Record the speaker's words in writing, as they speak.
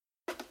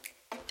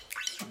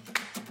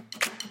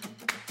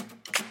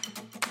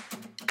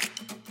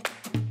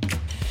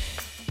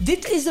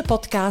Dit is de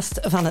podcast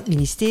van het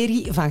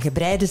Ministerie van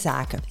Gebreide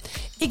Zaken.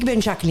 Ik ben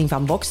Jacqueline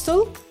van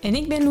Bokstel. En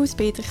ik ben Loes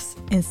Peters.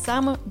 En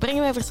samen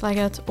brengen wij verslag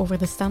uit over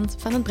de stand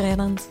van het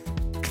breiland.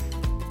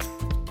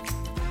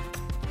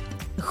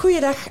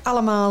 Goeiedag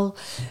allemaal.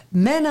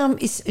 Mijn naam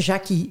is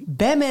Jackie.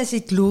 Bij mij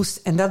zit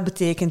Loes. En dat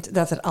betekent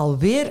dat er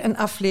alweer een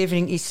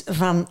aflevering is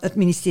van het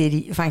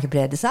Ministerie van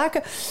Gebreide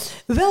Zaken.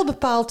 Wel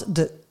bepaald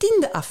de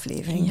 10e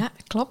aflevering. Ja,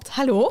 klopt.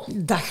 Hallo.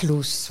 Dag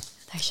Loes.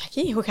 Dag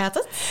Jackie, hoe gaat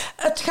het?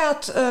 Het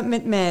gaat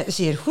met mij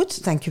zeer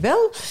goed,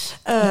 dankjewel.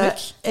 Leuk.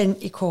 En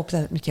ik hoop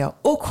dat het met jou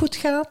ook goed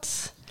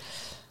gaat.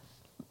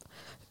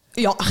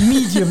 Ja.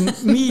 Medium.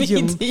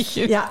 Medium.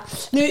 Ja.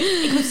 Nu,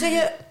 ik moet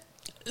zeggen,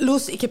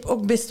 Loes, ik heb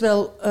ook best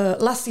wel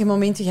lastige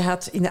momenten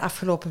gehad in de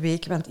afgelopen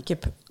week. Want ik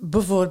heb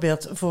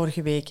bijvoorbeeld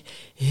vorige week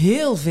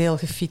heel veel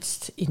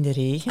gefietst in de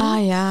regen.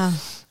 Ah ja.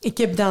 Ik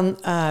heb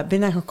ben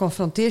dan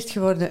geconfronteerd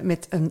geworden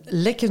met een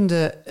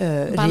lekkende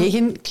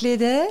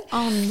regenkledij.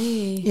 Oh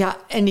nee. Ja,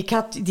 en ik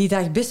had die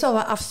dag best wel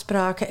wat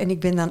afspraken. En ik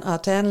ben dan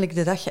uiteindelijk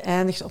de dag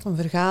geëindigd op een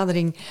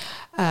vergadering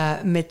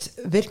met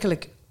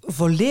werkelijk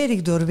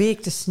volledig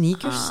doorweekte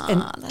sneakers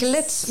en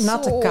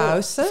kletsnatte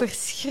kousen.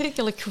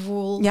 Verschrikkelijk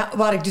gevoel. Ja,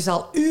 waar ik dus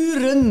al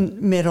uren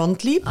mee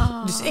rondliep.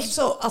 Dus echt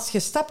zo, als je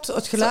stapt,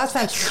 het geluid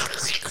van...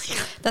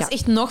 Dat is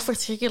echt nog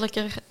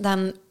verschrikkelijker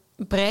dan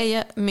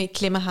breien met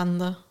klemme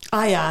handen.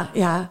 Ah ja.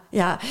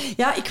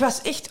 Ja, ik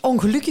was echt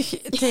ongelukkig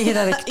tegen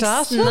dat ik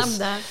thuis was. Ik snap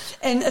dat.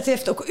 En het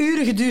heeft ook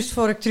uren geduurd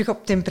voor ik terug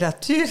op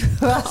temperatuur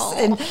was.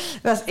 En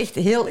het was echt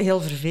heel,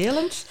 heel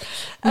vervelend.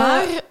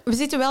 Maar we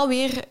zitten wel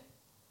weer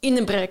in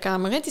de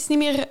breikamer. Hè? Het is niet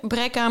meer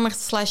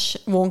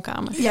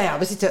breikamer/woonkamer. Ja,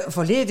 we zitten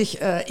volledig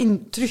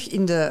terug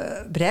in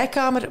de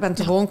breikamer, want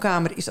de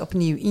woonkamer is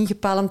opnieuw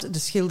ingepalmd. De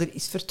schilder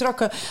is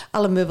vertrokken.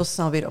 Alle meubels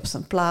staan weer op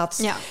zijn plaats.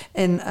 Ja.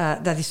 En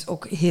dat is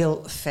ook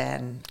heel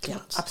fijn.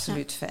 Ja,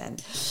 absoluut fijn.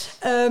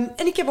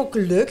 En ik heb ook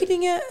leuke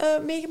dingen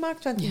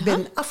meegemaakt, want ik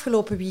ben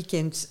afgelopen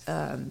weekend...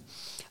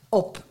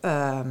 op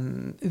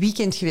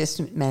weekend geweest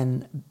met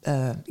mijn,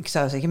 ik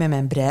zou zeggen met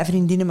mijn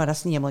breivriendinnen, maar dat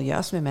is niet helemaal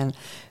juist, met mijn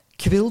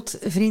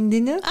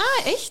quiltvriendinnen.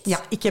 Ah, echt?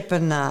 Ja, ik heb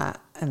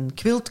een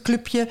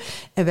quiltclubje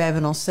en wij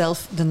hebben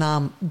onszelf de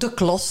naam De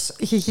Klos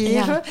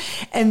gegeven. Ja.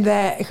 En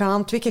wij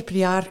gaan 2 keer per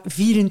jaar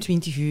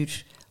 24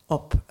 uur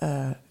op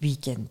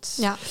weekend.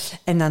 Ja.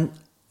 En dan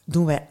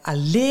doen wij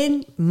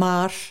alleen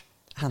maar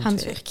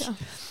handwerk.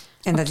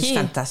 En dat is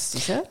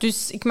fantastisch, hè?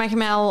 Dus ik mag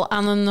mij al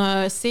aan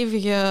een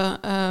stevige...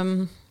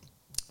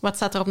 Wat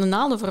staat er op de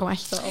naalden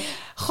verwachten?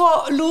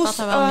 Goh, Loes,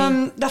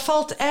 dat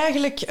valt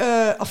eigenlijk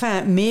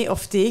mee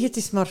of tegen. Het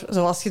is maar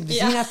zoals je het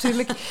ziet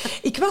natuurlijk.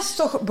 Ik was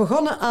toch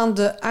begonnen aan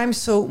de I'm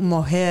So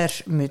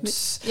Mohair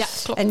muts. Ja,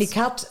 klopt. En ik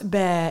had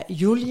bij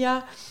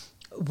Julia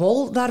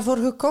wol daarvoor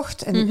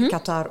gekocht. En ik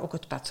had daar ook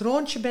het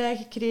patroontje bij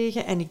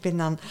gekregen. En ik ben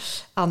dan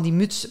aan die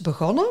muts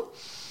begonnen.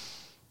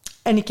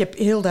 En ik heb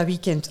heel dat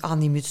weekend aan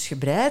die muts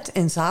gebreid.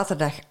 En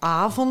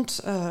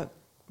zaterdagavond,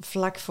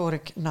 vlak voor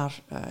ik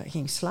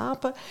ging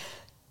slapen...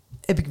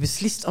 heb ik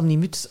beslist om die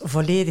muts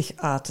volledig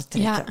uit te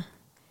trekken. Ja,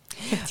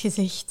 je hebt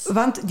gezegd.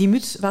 Want die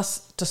muts was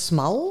te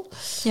smal.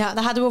 Ja,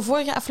 dat hadden we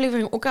vorige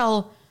aflevering ook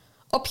al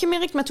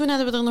opgemerkt, maar toen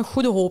hadden we er nog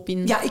goede hoop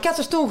in. Ja, ik had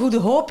er toen goede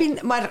hoop in,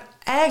 maar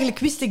eigenlijk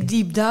wist ik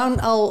deep down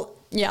al...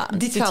 Ja,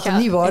 dit gaat hem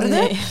niet worden.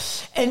 Nee.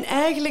 En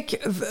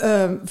eigenlijk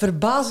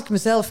verbaas ik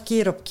mezelf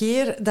keer op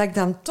keer dat ik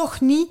dan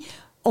toch niet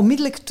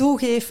onmiddellijk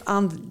toegeef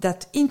aan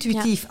dat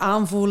intuïtief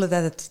aanvoelen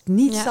dat het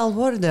niet zal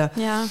worden.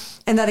 Ja.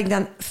 En dat ik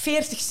dan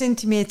 40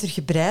 centimeter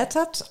gebreid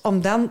had,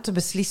 om dan te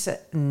beslissen,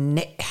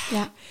 nee.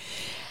 Ja.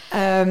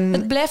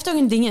 Het blijft toch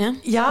een ding, hè?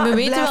 Ja, we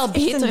weten wel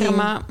beter,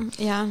 maar...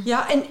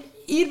 Ja, en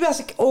hier was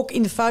ik ook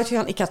in de fout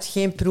gegaan. Ik had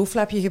geen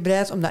proeflapje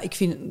gebreid, omdat ik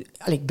vind...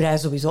 ik brei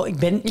sowieso. Ik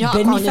ben niet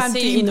van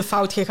in de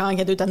fout gegaan.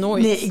 Jij doet dat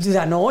nooit. Nee, ik doe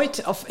dat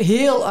nooit. Of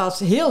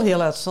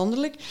heel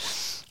uitzonderlijk.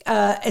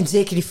 En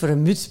zeker niet voor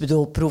een muts. Ik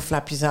bedoel,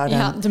 proeflapje zou dan...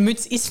 Ja, de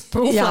muts is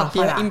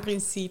proeflapje in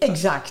principe.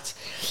 Exact.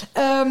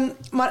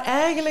 Maar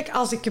eigenlijk,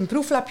 als ik een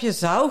proeflapje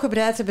zou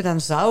gebreid hebben,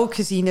 dan zou ik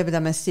gezien hebben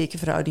dat mijn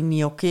stekenverhouding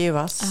niet oké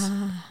was.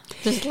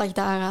 Dus het lag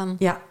daaraan.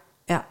 Ja.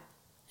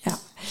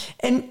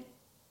 En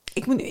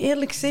ik moet nu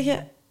eerlijk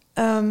zeggen,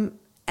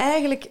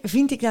 eigenlijk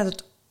vind ik dat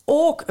het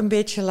ook een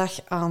beetje lag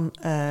aan...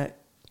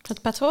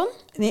 het patroon?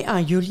 Nee,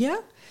 aan Julia.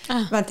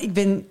 Want ik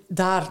ben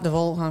daar de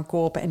wol gaan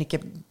kopen en ik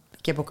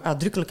heb ook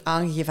uitdrukkelijk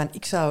aangegeven van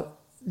ik zou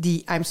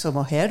die I'm So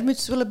Mohair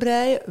muts willen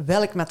breien.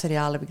 Welk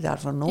materiaal heb ik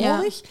daarvoor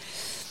nodig? Ja.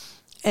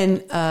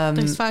 En,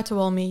 er is foute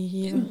wol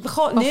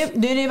meegegeven.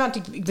 Nee, want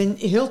ik ben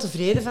heel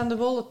tevreden van de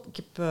wol. Ik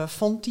heb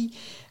Fonti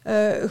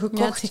gekocht.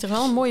 Ja, het ziet er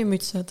wel een mooie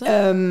muts uit,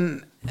 hè?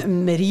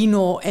 Een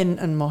merino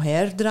en een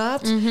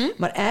mohairdraad.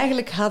 Maar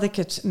eigenlijk had ik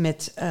het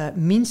met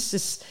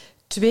minstens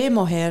 2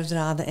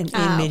 mohairdraden en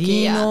 1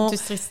 merino.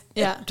 Okay,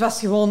 ja. Het was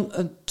gewoon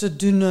een te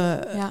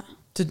dunne...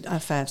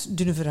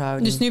 dunne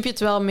verhouding. Dus nu heb je het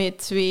wel met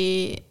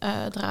 2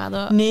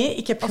 draden? Nee,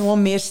 ik heb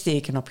gewoon meer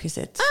steken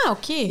opgezet.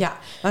 Oké. Ja,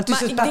 want dus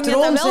maar het ik denk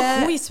patroon dat dat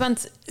wel goed is,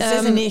 want...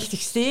 96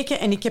 steken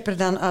en ik heb er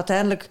dan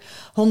uiteindelijk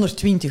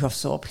 120 of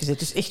zo opgezet.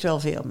 Dus echt wel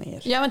veel meer.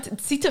 Ja, want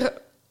het ziet er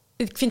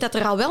ik vind dat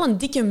er al wel een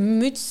dikke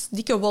muts,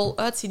 dikke wol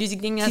uitziet. Dus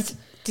ik denk dat...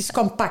 Het is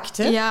compact,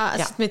 hè? Ja,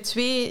 als het met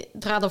 2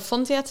 draden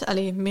fontie had,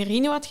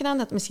 merino had gedaan,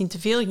 dat het misschien te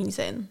veel ging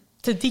zijn.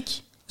 Te dik.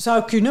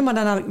 Zou kunnen, maar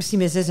dan had ik misschien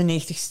met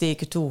 96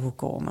 steken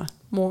toegekomen.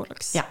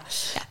 Mogelijk. Ja.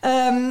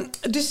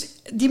 Dus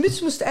die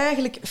muts moest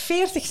eigenlijk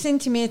 40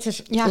 centimeter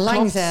lang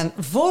klopt. zijn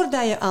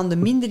voordat je aan de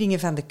minderingen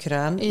van de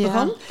kruin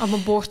begon. Om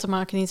een boord te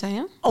maken is dat,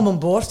 hè? Om een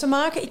boord te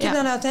maken. Ik heb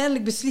dan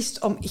uiteindelijk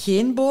beslist om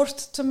geen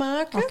boord te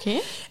maken. Oké.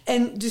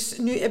 En dus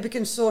nu heb ik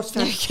een soort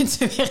van... Je kunt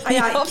ze weer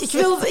ik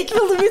wil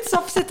de muts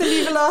opzetten,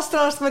 lieve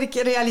luisteraars, maar ik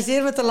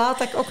realiseer me te laat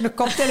dat ik ook een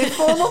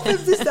koptelefoon op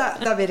heb, dus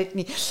dat werkt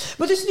niet.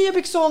 Maar dus nu heb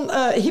ik zo'n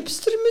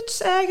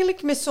hipstermuts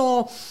eigenlijk, met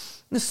zo'n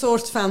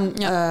soort van...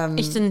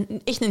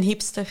 echt een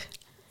hipster.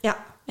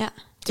 Ja.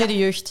 Tweede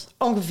jeugd.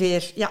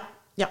 Ongeveer, ja.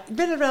 Ik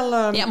ben er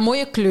wel...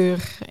 mooie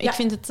kleur. Ik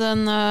vind het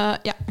een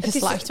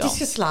geslaagd wel.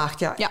 Het is geslaagd,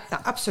 ja,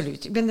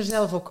 absoluut. Ik ben er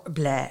zelf ook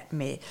blij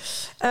mee.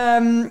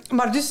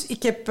 Maar dus,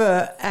 ik heb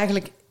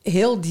eigenlijk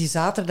heel die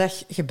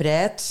zaterdag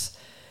gebreid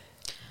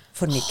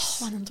voor niks.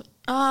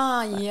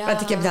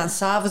 Want ik heb dan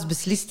 's avonds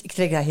beslist, ik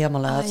trek dat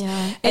helemaal uit.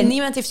 En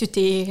niemand heeft u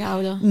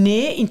tegengehouden?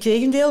 Nee,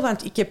 integendeel,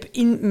 want ik heb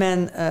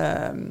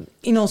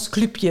in ons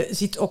clubje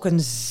zit ook een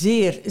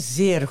zeer,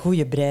 zeer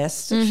goede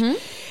breister.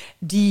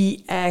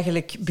 Die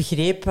eigenlijk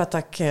begreep wat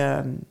ik...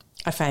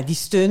 die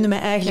steunde me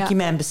eigenlijk in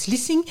mijn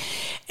beslissing.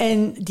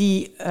 En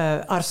die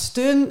haar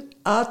steun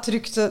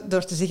uitdrukte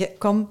door te zeggen...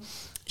 Kom,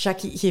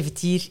 Jackie, geef het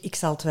hier, ik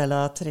zal het wel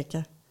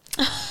uittrekken.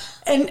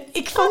 En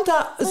ik vond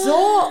dat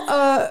zo...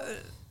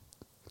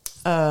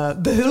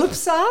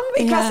 behulpzaam.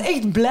 Ik was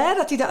echt blij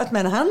dat hij dat uit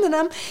mijn handen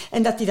nam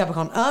en dat hij dat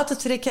begon uit te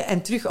trekken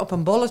en terug op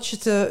een bolletje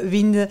te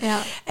winden. Ja.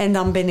 En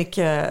dan ben ik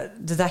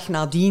de dag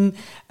nadien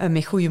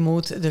met goede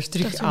moed er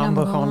terug aan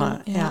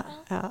begonnen. Ja.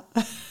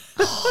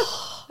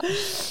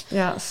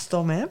 Ja,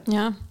 stom, hè?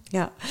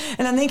 Ja.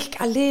 En dan denk ik,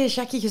 allee,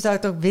 Jackie, je zou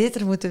het toch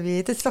beter moeten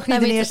weten. Het is toch niet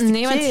de eerste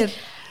keer?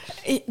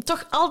 Want,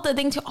 toch altijd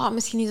denk je,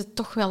 misschien is het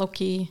toch wel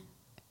oké.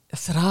 Dat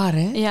is raar,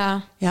 hè?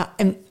 Ja,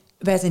 en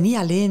wij zijn niet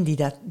alleen die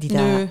dat...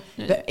 Nee.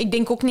 Ik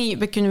denk ook niet...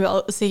 We kunnen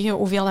wel zeggen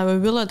hoeveel dat we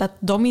willen dat het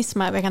dom is,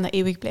 maar wij gaan dat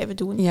eeuwig blijven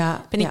doen.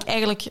 Daar ben ik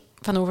eigenlijk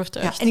van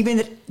overtuigd. Ja, en ik ben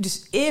er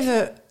dus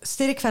even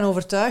sterk van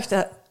overtuigd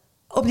dat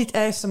op dit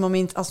ergste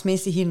moment, als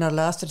mensen hier naar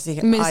luisteren,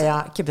 zeggen...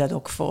 ik heb dat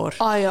ook voor.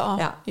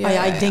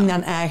 Ik denk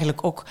dan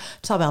eigenlijk ook...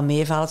 Het zal wel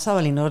meevallen, het zal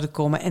wel in orde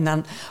komen. En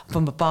dan op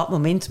een bepaald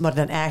moment, maar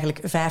dan eigenlijk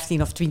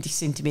 15 of 20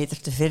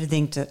 centimeter te ver,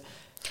 denkt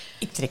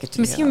ik trek het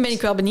terug Misschien uit. Ben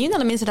ik wel benieuwd naar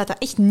de mensen dat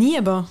echt niet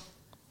hebben.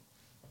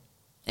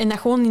 En dat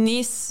gewoon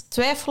ineens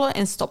twijfelen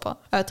en stoppen,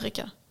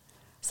 uittrekken.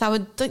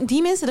 Zouden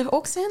die mensen er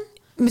ook zijn?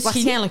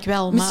 Waarschijnlijk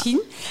wel. Maar...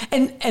 Misschien.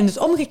 En het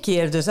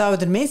omgekeerde. Zouden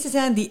er mensen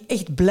zijn die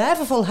echt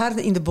blijven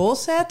volharden in de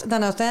boosheid,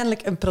 dan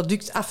uiteindelijk een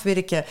product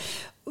afwerken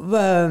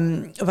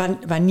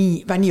wat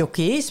niet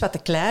oké is, wat te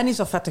klein is,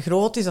 of wat te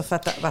groot is, of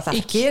wat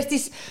verkeerd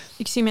is.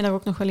 Ik zie me daar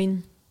ook nog wel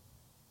in.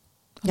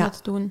 Om dat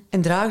te doen.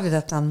 En draagde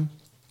dat dan?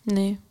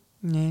 Nee.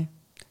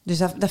 Dus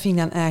dat vind ik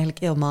dan eigenlijk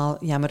helemaal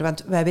jammer.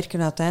 Want wij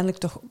werken uiteindelijk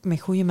toch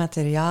met goede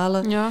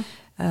materialen.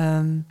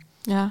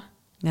 Ja.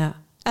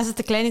 Als het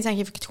te klein is, dan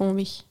geef ik het gewoon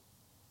weg.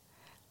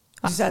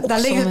 Dus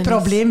dan ligt het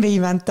probleem bij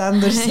iemand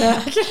anders.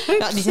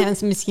 Die zijn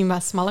misschien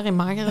wat smaller en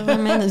magerder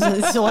dan mij. Dus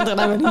die zullen er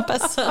dan wel in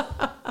passen.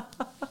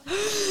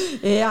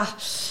 Ja.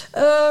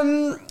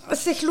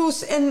 Zeg,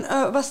 Loes, en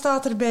wat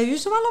staat er bij u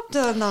zoal op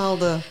de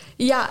naalden?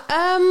 Ja,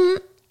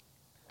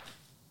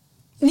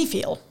 niet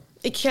veel.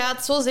 Ik ga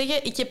het zo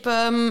zeggen. Ik heb,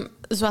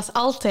 zoals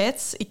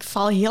altijd, ik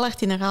val heel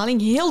hard in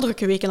herhaling, heel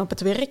drukke weken op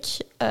het werk.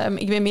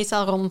 Ik ben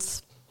meestal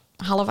rond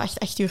 7:30,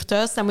 8:00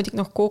 thuis. Dan moet ik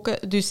nog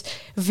koken. Dus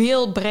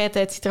veel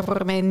breitijd zit er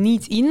voor mij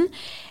niet in.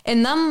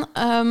 En dan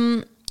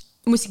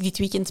moest ik dit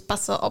weekend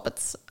passen op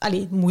het...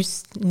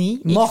 moest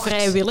niet. Mocht. Ik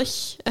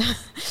vrijwillig.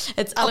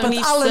 Het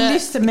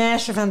allerliefste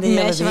meisje van de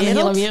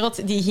hele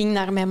wereld. Die ging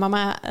naar mijn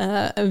mama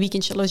een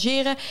weekendje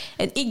logeren.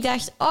 En ik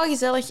dacht,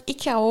 gezellig,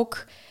 ik ga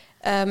ook...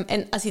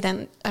 en als hij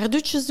dan haar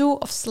dutjes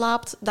doet of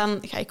slaapt, dan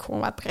ga ik gewoon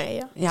wat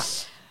breien. Ja.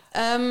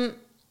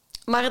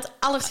 Maar het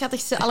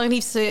allerschattigste,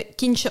 allerliefste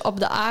kindje op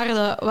de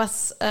aarde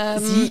was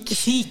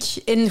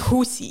ziek en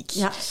goed ziek.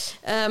 Ja.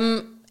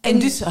 En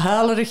dus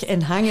huilerig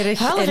en hangerig.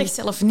 Huilerig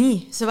zelf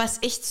niet. Ze was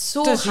echt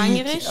zo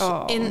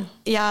hangerig. En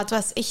het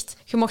was echt...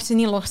 Je mocht ze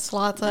niet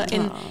loslaten.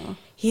 En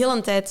heel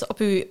een tijd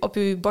op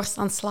uw borst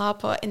aan het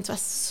slapen. En het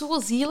was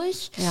zo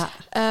zielig. Ja.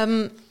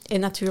 En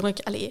natuurlijk...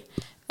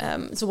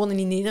 ze wonen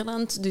in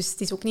Nederland, dus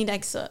het is ook niet dat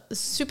ik ze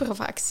super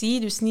vaak zie.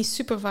 Dus niet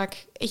super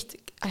vaak echt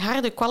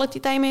harde quality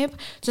time heb.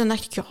 Dus dan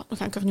dacht ik, dan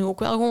ga ik er nu ook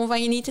wel gewoon van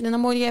genieten. En dan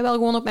moet jij wel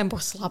gewoon op mijn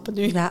borst slapen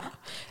nu. Ja.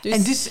 Dus,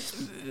 en dus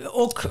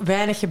ook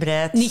weinig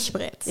gebreid? Niet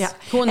gebreid. Ja.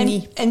 Gewoon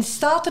niet. En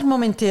staat er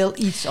momenteel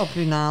iets op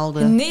uw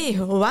naalden?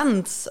 Nee,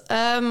 want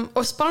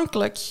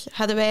oorspronkelijk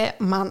hadden wij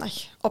maandag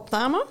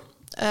opname.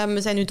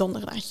 We zijn nu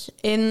donderdag.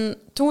 En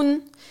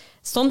toen...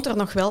 stond er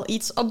nog wel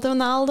iets op de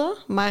naalden,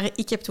 maar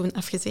ik heb toen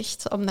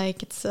afgezegd, omdat ik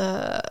het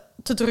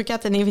te druk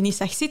had en even niet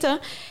zag zitten.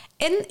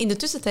 En in de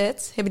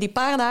tussentijd hebben die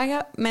paar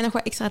dagen mij nog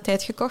wat extra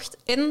tijd gekocht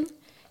en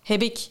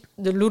heb ik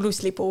de Lulu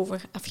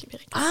sleepover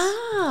afgewerkt.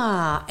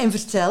 En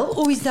vertel,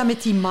 hoe is dat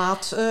met die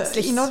maat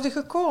in orde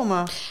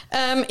gekomen?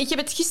 Ik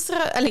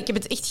heb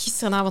het echt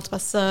gisteravond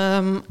pas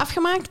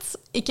afgemaakt.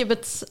 Ik heb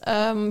het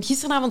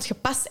gisteravond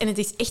gepast en het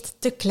is echt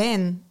te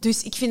klein.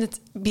 Dus ik vind het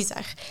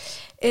bizar.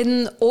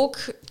 En ook...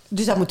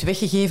 Dus dat moet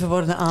weggegeven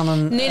worden aan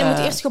een... Nee, dat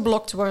moet eerst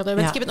geblokt worden.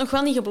 Want ik heb het nog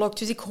wel niet geblokt.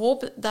 Dus ik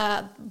hoop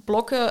dat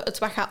blokken het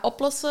wat gaat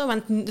oplossen.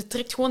 Want het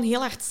trekt gewoon heel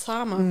hard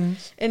samen.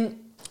 En...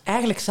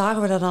 Eigenlijk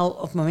zagen we dat al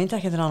op het moment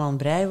dat je er aan het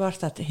breien was,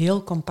 dat het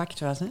heel compact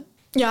was, hè?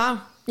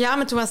 Ja,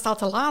 maar toen was het al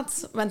te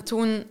laat. Want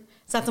toen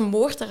zat een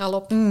boord er al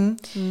op.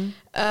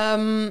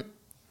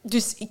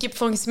 Dus ik heb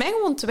volgens mij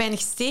gewoon te weinig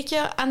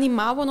steken aan die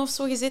mouwen of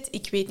zo gezet.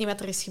 Ik weet niet wat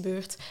er is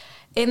gebeurd.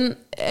 En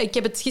ik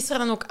heb het gisteren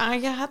dan ook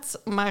aangehad,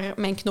 maar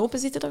mijn knopen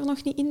zitten er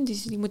nog niet in,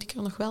 dus die moet ik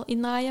er nog wel in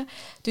naaien.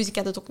 Dus ik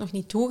had het ook nog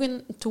niet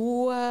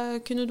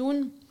kunnen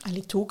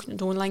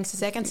doen. Langs de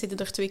zijkant zitten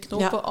er 2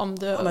 knopen om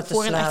de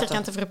voor- en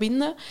achterkant te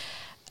verbinden.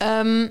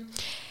 En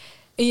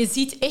je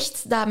ziet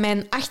echt dat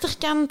mijn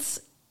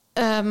achterkant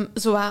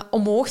zo wat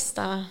omhoog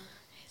staat.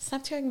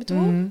 Snap je wat ik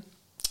bedoel?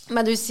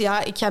 Maar dus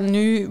ja, ik ga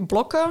nu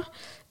blokken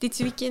dit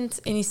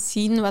weekend en eens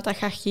zien wat dat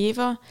gaat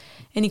geven.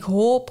 En ik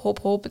hoop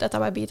dat dat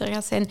wat beter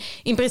gaat zijn.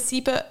 In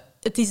principe,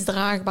 het is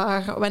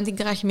draagbaar, want ik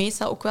draag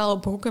meestal ook wel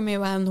broeken met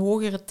wat een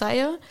hogere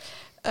taille.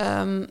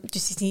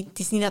 Dus het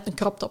is niet dat het een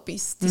crop top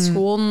is. Het is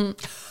gewoon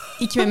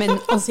ik met mijn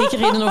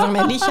onzekerheden over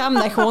mijn lichaam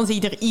dat gewoon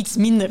zich er iets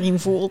minder in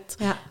voelt.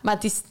 Ja. Maar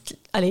het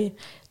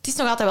is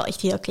nog altijd wel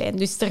echt heel klein.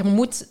 Dus er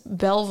moet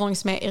wel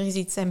volgens mij ergens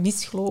iets zijn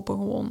misgelopen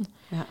gewoon.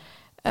 Ja.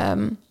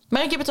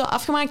 Maar ik heb het wel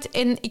afgemaakt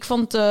en ik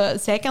vond de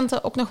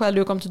zijkanten ook nog wel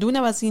leuk om te doen.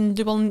 Dat was in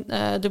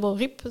dubbel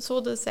rib,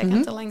 zo de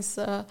zijkanten langs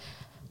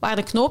waar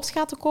de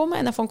knoopsgaten komen.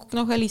 En dat vond ik ook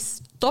nog wel eens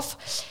tof.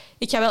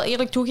 Ik ga wel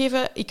eerlijk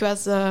toegeven, ik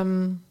was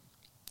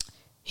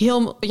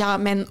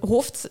mijn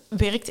hoofd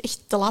werkt echt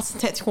de laatste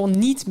tijd gewoon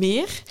niet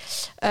meer.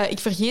 Ik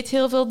vergeet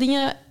heel veel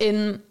dingen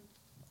en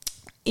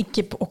ik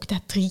heb ook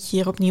dat 3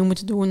 keer opnieuw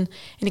moeten doen.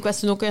 En ik was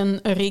toen ook een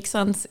reeks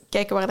aan het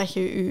kijken waar dat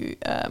je je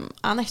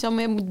aandacht aan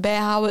mee moet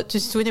bijhouden.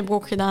 Dus toen heb ik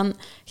ook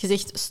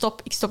gezegd,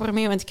 ik stop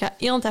ermee, want ik ga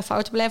heel de tijd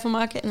fouten blijven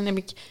maken. En dan heb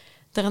ik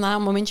daarna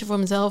een momentje voor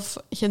mezelf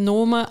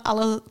genomen,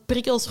 alle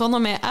prikkels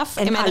rondom mij af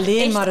en mij alleen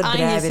er echt maar het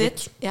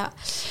aangezet. Ja.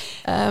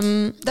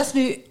 Dat is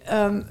nu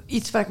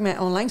iets wat ik mij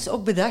onlangs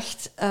ook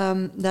bedacht,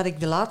 dat ik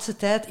de laatste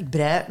tijd, ik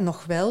brei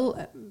nog wel,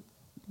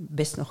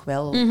 best nog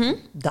wel,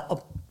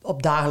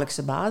 op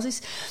dagelijkse basis.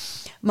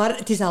 Maar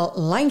het is al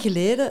lang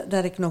geleden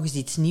dat ik nog eens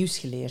iets nieuws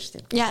geleerd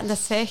heb. Ja, dat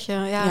zeg je.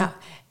 Ja.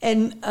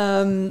 En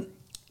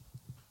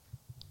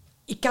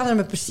ik kan er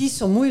me precies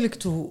zo moeilijk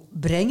toe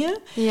brengen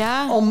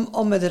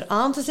om me er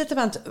aan te zetten.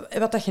 Want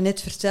wat dat je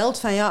net vertelt,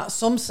 van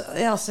soms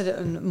als er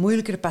een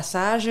moeilijkere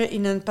passage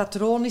in een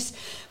patroon is,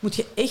 moet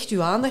je echt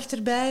je aandacht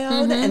erbij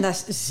houden. En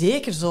dat is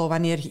zeker zo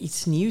wanneer je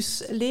iets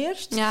nieuws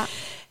leert. Ja.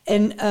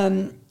 En...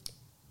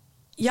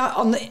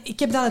 ik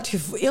heb dan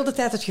heel de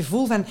tijd het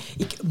gevoel van,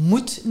 ik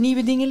moet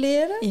nieuwe dingen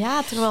leren.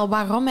 Ja, terwijl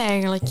waarom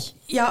eigenlijk?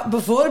 Ja,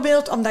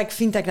 bijvoorbeeld omdat ik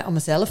vind dat ik dat aan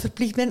mezelf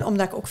verplicht ben.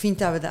 Omdat ik ook vind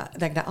dat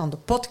ik dat aan de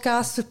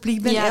podcast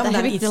verplicht ben. Ja, dat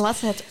heb ik de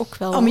laatste tijd ook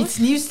wel. Om iets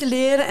nieuws te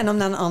leren en om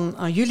dan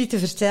aan jullie te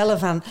vertellen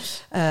van...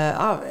 we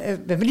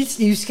hebben iets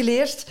nieuws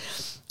geleerd.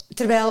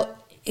 Terwijl,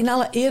 in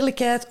alle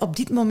eerlijkheid, op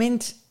dit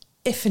moment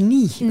even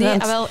niet. Nee,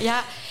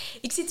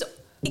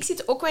 ik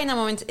zit ook wel in dat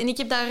moment. En ik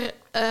heb daar...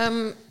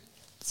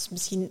 Het is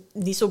misschien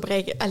niet zo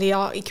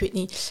ik weet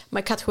niet.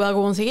 Maar ik ga het wel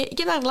gewoon zeggen. Ik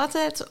heb daar de laatste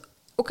tijd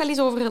ook al eens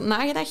over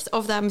nagedacht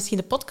of dat misschien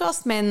de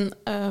podcast mijn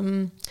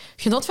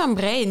genot van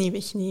breien niet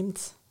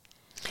wegneemt.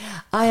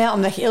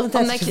 Omdat je de hele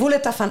tijd het gevoel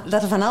hebt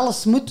dat er van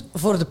alles moet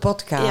voor de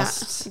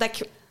podcast. Ja, dat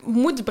ik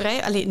moet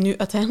breien. Nu,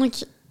 uiteindelijk...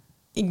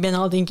 Ik ben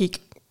al, denk ik...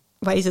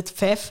 Wat is het?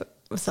 5...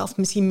 zelfs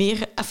misschien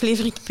meer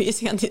afleveringen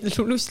bezig aan die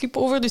Lulu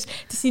sleepover. Dus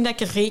het is niet dat ik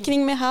er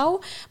rekening mee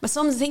hou. Maar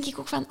soms denk ik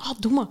ook van,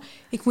 doe maar.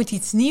 Ik moet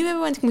iets nieuws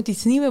hebben, want ik moet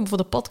iets nieuws hebben voor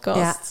de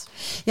podcast.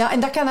 Ja, en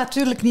dat kan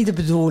natuurlijk niet de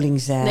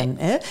bedoeling zijn.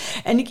 Nee. Hè?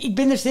 En ik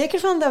ben er zeker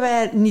van dat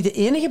wij niet de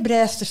enige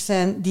breisters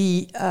zijn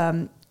die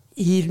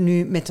hier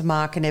nu mee te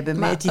maken hebben.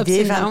 Maar met het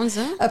idee van downs,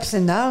 ups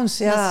en downs.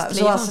 Ja,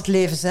 zoals het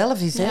leven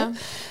zelf is. Ja.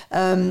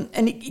 Hè?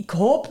 En ik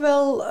hoop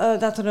wel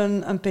dat er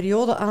een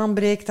periode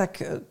aanbreekt dat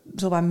ik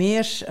zo wat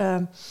meer...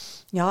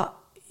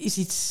 is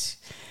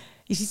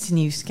iets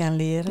nieuws kan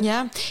leren.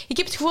 Ja, ik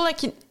heb het gevoel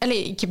dat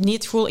ik heb niet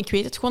het gevoel, ik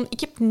weet het gewoon. Ik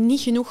heb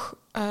niet genoeg...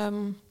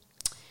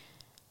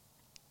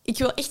 ik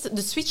wil echt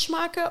de switch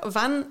maken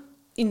van...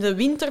 In de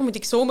winter moet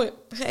ik zomer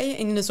breien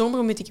en in de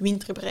zomer moet ik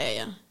winter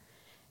breien.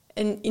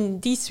 En in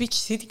die switch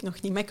zit ik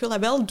nog niet. Maar ik wil dat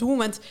wel doen,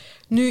 want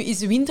nu is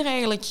de winter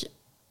eigenlijk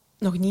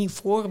nog niet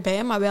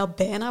voorbij, maar wel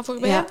bijna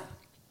voorbij. Ja.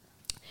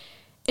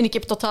 En ik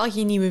heb totaal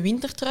geen nieuwe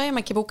wintertrui,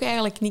 maar ik heb ook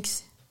eigenlijk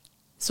niks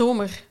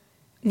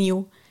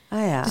zomernieuw.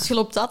 Dus je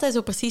loopt altijd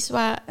zo precies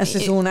wat... Een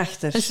seizoen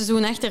achter. Een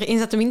seizoen achter. Eens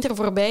dat de winter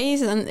voorbij is,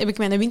 dan heb ik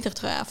mijn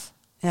wintertrui af.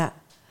 Ja,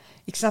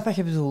 ik snap wat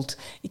je bedoelt.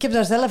 Ik heb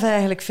daar zelf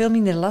eigenlijk veel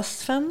minder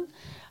last van.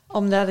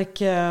 Omdat ik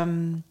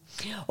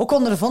ook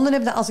ondervonden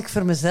heb dat als ik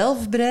voor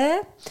mezelf brei,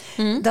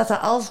 dat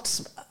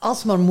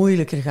alsmaar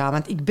moeilijker gaat.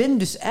 Want ik ben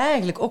dus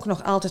eigenlijk ook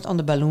nog altijd aan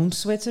de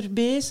balloonsweater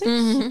bezig.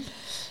 Mm-hmm.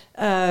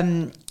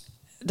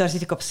 Daar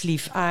zit ik op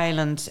Sleeve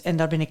Island en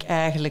daar ben ik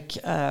eigenlijk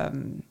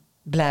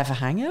blijven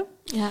hangen.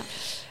 Ja.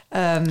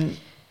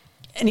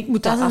 En ik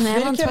moet dat is een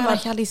afwerken. eiland waar maar...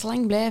 je al eens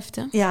lang blijft.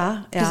 Hè?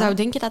 Ja. Je zou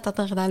denken dat dat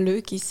er dan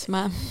leuk is,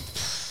 maar...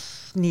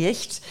 Niet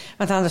echt,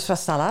 want anders was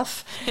het al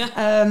af.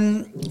 Ja.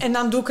 En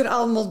dan doe ik er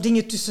allemaal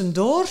dingen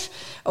tussendoor.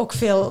 Ook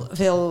veel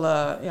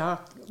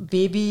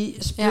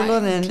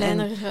babyspullen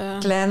en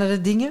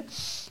kleinere dingen.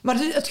 Maar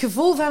het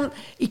gevoel van,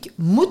 ik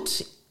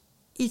moet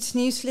iets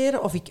nieuws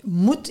leren of ik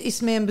moet eens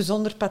met een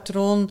bijzonder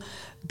patroon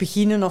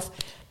beginnen. Of,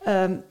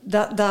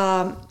 dat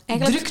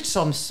drukt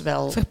soms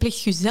wel.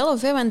 Verplicht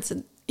jezelf, hè, want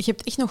je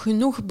hebt echt nog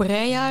genoeg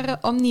breijaren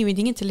om nieuwe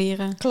dingen te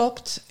leren.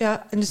 Klopt,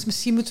 ja. En dus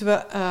misschien moeten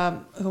we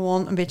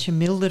gewoon een beetje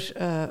milder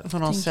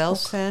van onszelf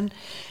zijn.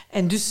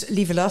 En dus,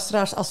 lieve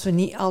luisteraars, als we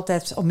niet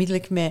altijd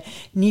onmiddellijk met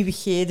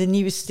nieuwigheden,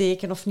 nieuwe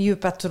steken of nieuwe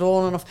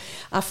patronen of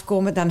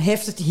afkomen, dan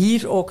heeft het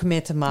hier ook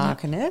mee te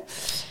maken. Ja.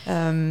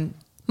 Hè?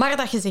 Maar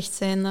dat gezegd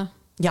zijnde.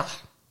 Ja.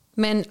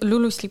 Mijn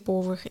Lulu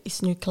sleepover is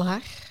nu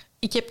klaar.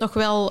 Ik heb nog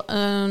wel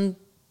een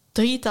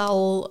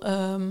 3-tal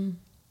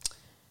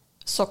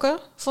sokken,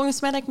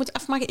 volgens mij, dat ik moet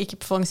afmaken. Ik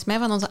heb volgens mij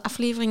van onze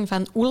aflevering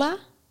van Oela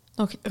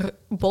nog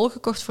bol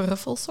gekocht voor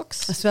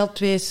ruffelsocks. Dat is wel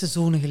 2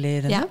 seizoenen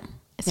geleden. Ja, hè?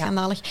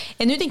 schandalig. Ja.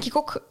 En nu denk ik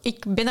ook,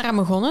 ik ben eraan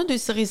begonnen,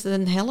 dus er is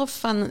een helft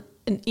van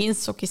een 1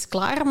 sok is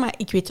klaar, maar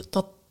ik weet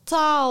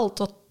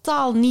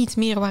totaal niet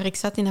meer waar ik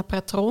zat in dat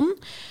patroon.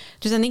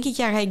 Dus dan denk ik,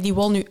 ga ik die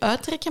wol nu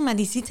uittrekken, maar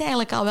die zit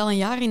eigenlijk al wel een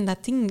jaar in dat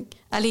ding.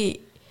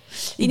 Allee,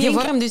 in die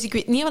vorm, dus ik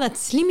weet niet wat het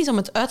slim is om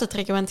het uit te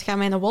trekken, want gaat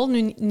mijn wol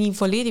nu niet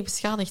volledig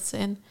beschadigd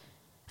zijn?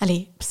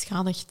 Allee,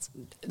 beschadigd.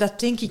 Dat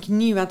denk ik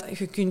niet, want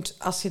je kunt,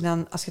 als je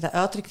dat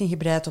uittrekt en je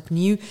breidt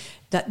opnieuw,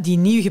 die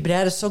nieuw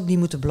gebreide sok, die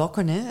moeten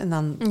blokken, hè? En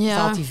dan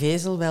valt die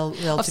vezel wel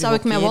Of zou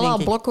ik mij wel al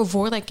blokken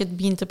voordat ik het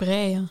begin te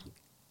breien?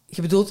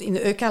 Je bedoelt in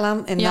de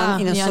eukalan en dan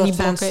in een soort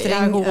van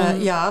streng...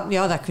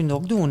 dat kun je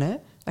ook doen, hè.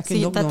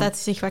 Dat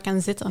zich wat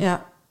kan zitten.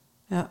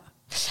 Ja.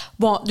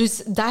 Bon,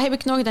 dus dat heb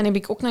ik nog. Dan heb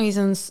ik ook nog eens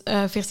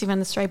een versie van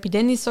de Stripey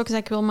Dandy socks dat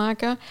ik wil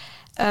maken.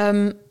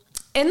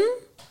 En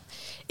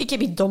ik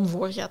heb iets dom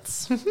voor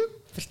gehad.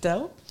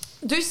 Vertel.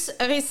 Dus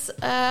er is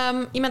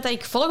iemand dat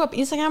ik volg op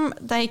Instagram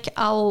dat ik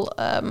al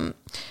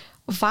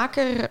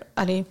vaker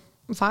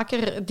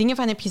dingen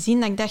van heb gezien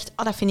dat ik dacht,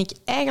 dat vind ik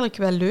eigenlijk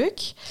wel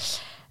leuk.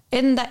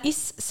 En dat is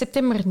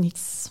September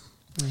Niets.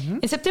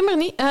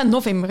 Mm-hmm.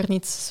 November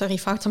Niets. Sorry,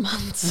 foute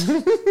maand.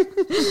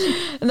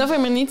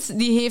 November Niets,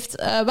 die heeft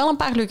wel een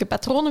paar leuke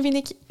patronen, vind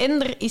ik.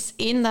 En er is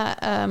één dat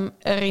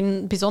er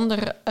in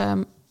bijzonder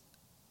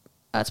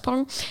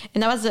uitsprong.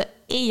 En dat was de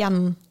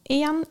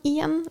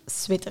Ian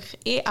sweater.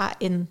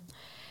 E-A-N.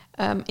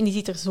 En die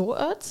ziet er zo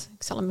uit.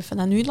 Ik zal hem even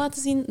aan u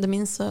laten zien. De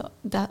mensen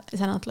die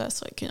zijn aan het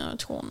luisteren kunnen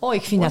het gewoon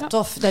ik vind dat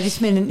tof. Dat is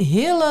met een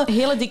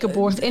hele dikke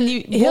boord. En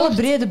die hele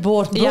brede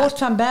boord. Boord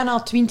van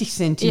bijna 20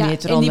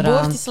 centimeter en die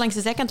onderaan. boord is langs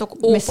de zijkant ook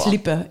open. Met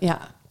slippen, ja.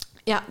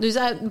 Ja, dus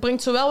dat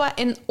brengt zowel wat...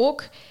 En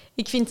ook,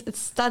 ik vind, het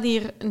staat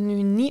hier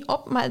nu niet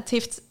op, maar het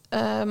heeft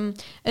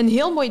een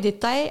heel mooi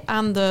detail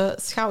aan de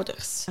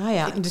schouders. Ah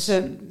ja, dus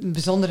een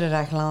bijzondere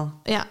raglan.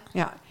 Ja,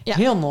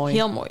 heel mooi.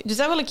 Heel moy. Dus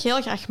dat wil ik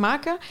heel graag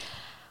maken.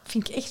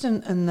 Vind ik echt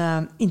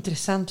een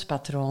interessant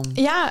patroon.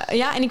 Ja,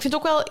 en ik vind het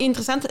ook wel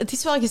interessant. Het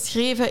is wel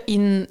geschreven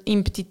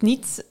in petit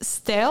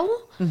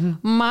niet-stijl,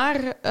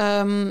 maar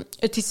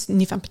het is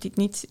niet van petit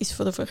niet, is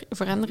voor de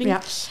verandering.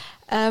 Ja.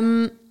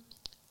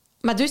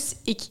 Maar dus,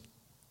 ik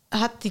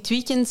had dit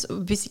weekend,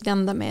 wist ik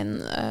dan dat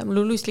mijn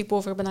Lulu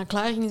sleepover bijna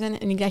klaar ging zijn.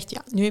 En ik dacht,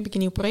 nu heb ik een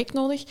nieuw project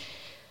nodig.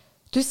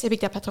 Dus heb ik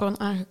dat patroon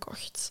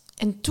aangekocht.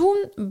 En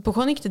toen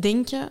begon ik te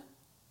denken,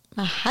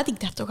 maar had ik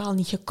dat toch al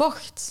niet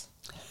gekocht?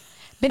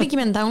 Ben ik in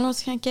mijn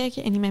downloads gaan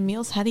kijken en in mijn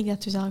mails had ik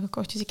dat dus al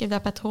gekocht. Dus ik heb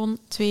dat patroon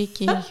 2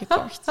 keer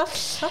gekocht.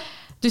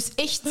 Dus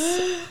echt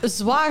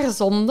zware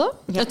zonde.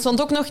 Ja. Het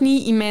stond ook nog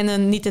niet in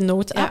mijn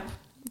niet-in-note-app,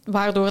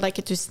 waardoor dat ik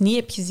het dus niet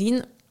heb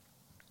gezien.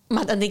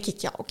 Maar dan denk ik,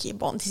 die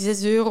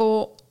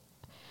 €6...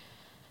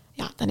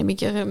 Ja, dan heb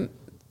ik er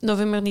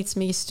november niets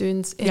mee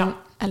gesteund. En,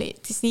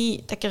 het is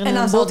niet dat ik er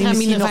een boterham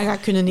minder van ga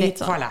kunnen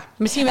eten. Voilà.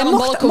 Misschien wel een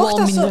balkenwol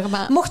minder.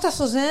 Maar... Mocht dat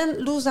zo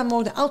zijn, Loes, dan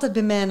mogen altijd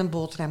bij mij een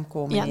boterham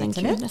komen eten. Ja, dank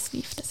je. Dat is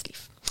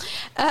lief.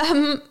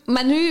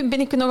 Maar nu ben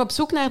ik nog op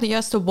zoek naar de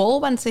juiste wol,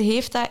 want ze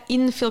heeft dat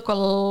in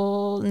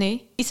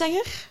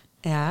Isager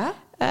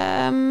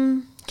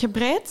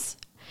gebreid.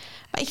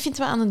 Maar ik vind het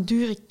wel aan een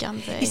dure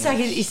kant.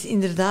 Isager is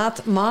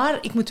inderdaad... Maar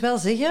ik moet wel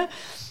zeggen,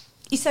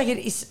 Isager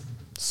is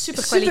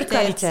super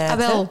kwaliteit.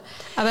 Wel.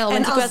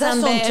 Want ik was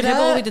dan bij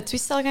Rebel with the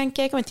Twist al gaan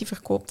kijken, want die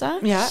verkoopt dat.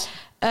 Ja.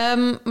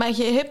 Maar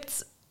je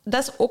hebt...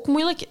 Dat is ook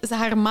moeilijk.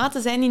 Haar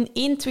maten zijn in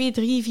 1, 2,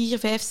 3, 4,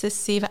 5,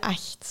 6, 7,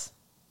 8.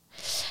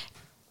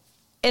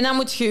 En dan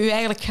moet je je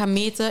eigenlijk gaan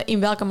meten in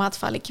welke maat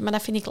val ik. Maar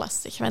dat vind ik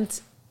lastig,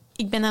 want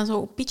ik ben dan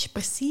zo pitch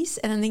precies.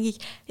 En dan denk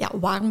ik,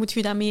 waar moet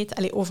je dat meten?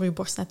 Allee, over je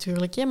borst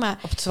natuurlijk. Hè, maar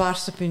op het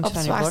zwaarste punt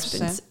van je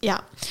borst.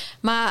 Ja.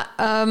 Maar,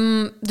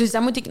 dus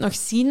dat moet ik nog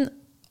zien.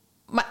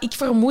 Maar ik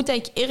vermoed dat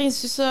ik ergens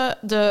tussen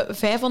de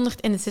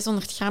 500 en de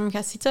 600 gram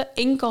ga zitten.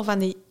 Enkel van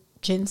die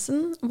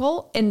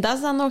Jensen-wol. En dat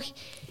is dan nog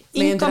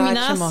in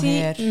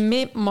combinatie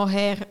met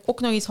mohair. Ook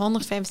nog eens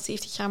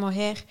 175 gram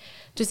mohair.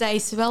 Dus dat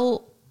is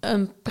wel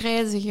een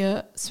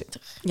prijzige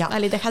sweater. Ja.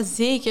 Allee, dat gaat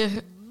zeker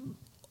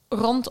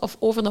rond of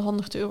over de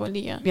 €100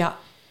 liggen.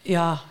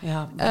 Ja,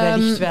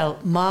 wellicht wel.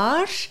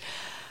 Maar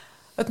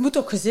het moet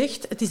ook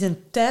gezegd, het is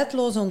een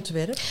tijdloos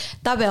ontwerp.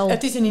 Dat wel.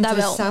 Het is een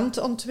interessant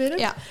ontwerp.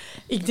 Ja.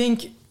 Ik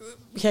denk,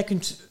 jij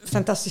kunt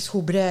fantastisch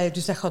goed breien,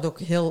 dus dat gaat ook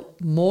heel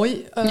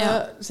mooi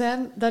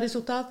zijn, dat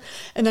resultaat.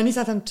 En dan is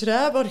dat een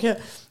trui waar je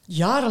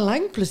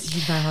jarenlang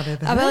plezier van gaat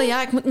hebben. Wel,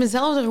 ja, ik moet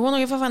mezelf er gewoon nog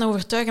even van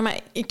overtuigen. Maar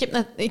ik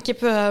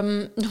heb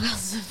nog wel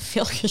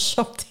veel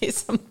geshopt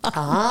deze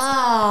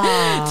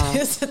maand.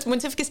 Dus het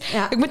moet even...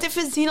 Ja. Ik moet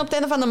even zien op het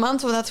einde van de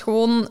maand of dat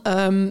gewoon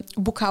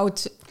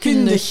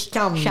boekhoudkundig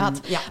gaat.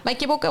 Ja. Maar ik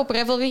heb ook op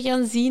Revelry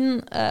gaan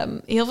zien...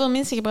 heel veel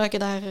mensen gebruiken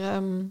daar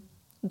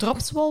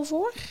dropswol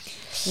voor.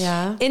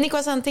 Ja. En ik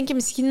was aan het denken,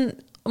 misschien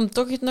om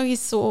toch nog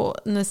eens zo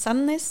een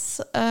Sannes...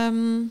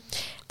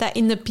 dat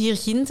in de Pier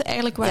Gint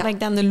eigenlijk, waar ik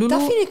dan de Lulu...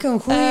 Dat vind ik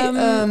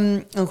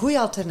een goeie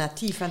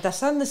alternatief. Want dat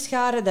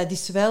zandenscharen, dat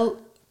is wel,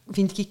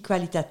 vind ik,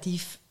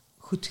 kwalitatief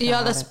goed garen.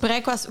 Ja, dat is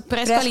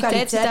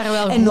prijs-kwaliteit zit daar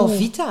wel goed. En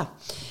Novita.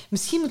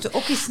 Misschien moeten we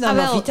ook eens naar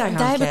Novita gaan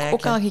kijken. Daar heb ik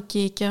ook al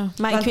gekeken.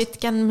 Maar ik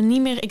kan me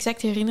niet meer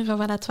exact herinneren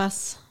wat dat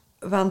was.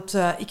 Want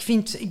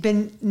ik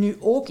ben nu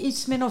ook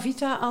iets met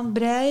Novita aan het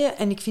breien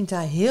en ik vind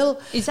dat heel...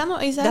 Is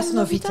dat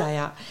Novita,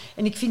 ja.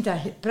 En ik vind dat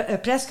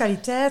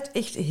prijs-kwaliteit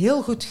echt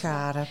heel goed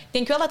garen. Ik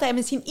denk wel dat hij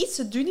misschien iets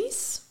te dun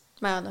is.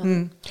 Maar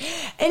dan...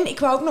 En ik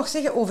wou ook nog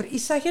zeggen over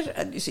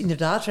Issager. Dus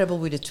inderdaad, Rebel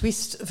with a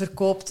Twist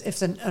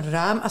heeft een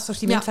ruim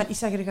assortiment van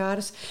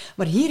Issager-garens.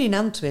 Maar hier in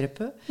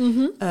Antwerpen,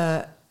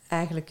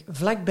 eigenlijk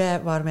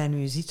vlakbij waar wij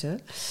nu zitten,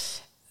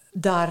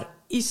 daar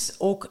is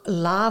ook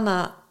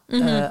Lana...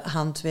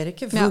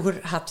 handwerken. Vroeger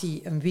had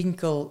hij een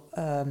winkel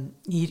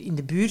hier in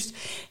de buurt.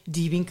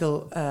 Die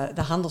winkel,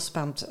 de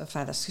handelspand,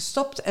 dat is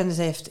gestopt. En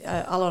ze heeft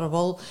al haar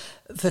wol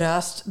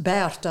verhuisd bij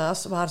haar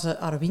thuis, waar ze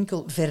haar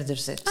winkel verder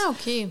zet.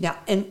 Oké. Ja,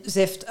 en ze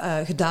heeft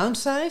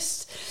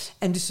gedownsized.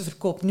 En dus ze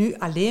verkoopt nu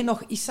alleen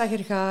nog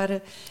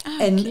Issager-garen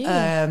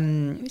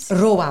en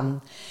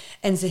Rowan.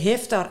 En ze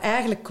heeft daar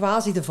eigenlijk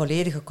quasi de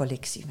volledige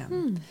collectie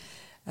van.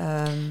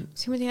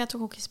 Misschien moet je dat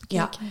toch ook eens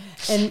bekijken.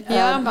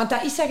 Want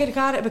dat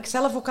Issager-garen heb ik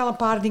zelf ook al een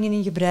paar dingen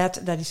in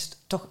gebreid. Dat is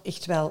toch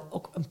echt wel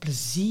ook een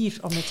plezier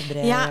om mee te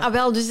breien. Ja,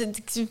 wel. Dus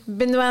ik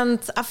ben aan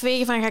het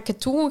afwegen van ga ik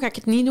het doen, ga ik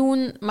het niet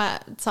doen.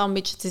 Maar het zal een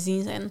beetje te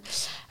zien zijn.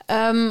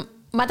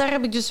 Maar daar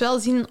heb ik dus wel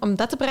zin om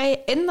dat te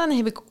breien. En dan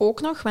heb ik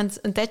ook nog, want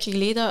een tijdje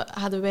geleden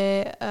hadden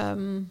wij...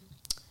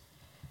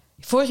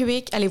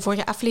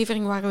 vorige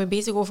aflevering waren we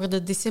bezig over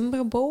de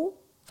decemberbouw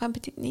van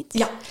Petit Niet.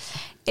 Ja.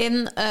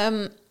 En...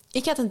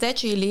 ik had een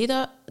tijdje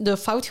geleden de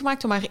fout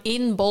gemaakt om maar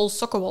 1 bol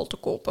sokkenwol te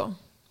kopen.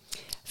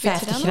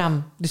 50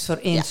 gram, dus voor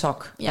 1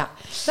 sok. Ja.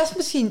 Dat is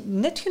misschien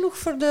net genoeg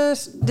voor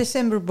de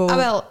decemberboom.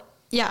 Wel.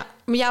 Ja.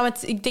 Maar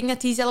want ik denk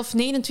dat die zelf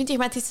 29...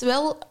 Maar het is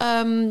wel...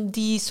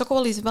 die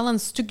sokkenwol is wel een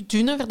stuk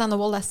dunner dan de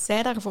wol dat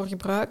zij daarvoor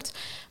gebruikt.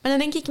 Maar dan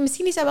denk ik,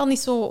 misschien is dat wel niet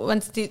zo...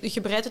 Want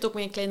je breidt het ook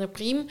met een kleiner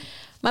priem.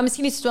 Maar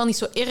misschien is het wel niet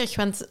zo erg,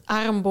 want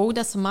haar bow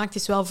dat ze maakt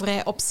is wel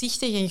vrij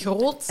opzichtig en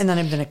groot. En dan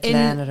heb je een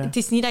kleinere. En het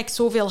is niet dat ik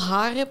zoveel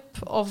haar heb.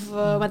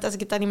 Want als ik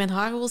het dan in mijn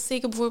haar wil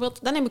steken bijvoorbeeld,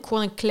 dan heb ik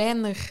gewoon een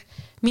kleiner,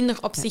 minder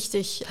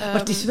opzichtig... Maar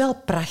het is wel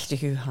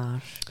prachtig, uw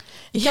haar.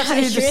 Ik had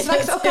er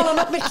straks ook al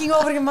een opmerking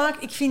over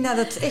gemaakt. Ik vind dat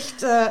het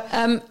echt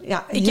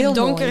ik heb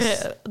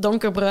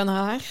donkerbruin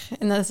haar.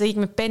 En dat zeg ik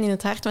met pijn in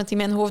het hart, want in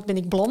mijn hoofd ben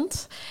ik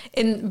blond.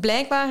 En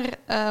blijkbaar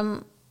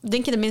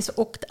denken de mensen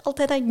ook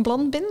altijd dat ik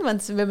blond ben.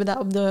 Want we hebben dat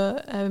op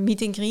de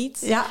meet and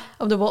greet,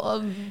 op de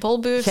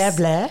bolbeurs... Jij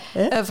blij,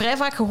 hè? Vrij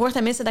vaak gehoord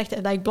dat mensen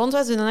dachten dat ik blond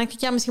was. En dan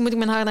dacht ik, misschien moet ik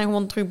mijn haar dan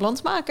gewoon terug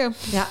blond maken.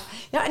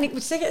 Ja, en ik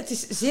moet zeggen, het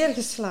is zeer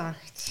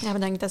geslaagd. Ja,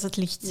 bedankt, dat is het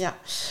licht. Ja.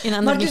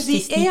 Maar dus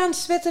die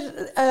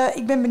Ean-sweater,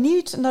 ik ben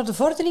benieuwd naar de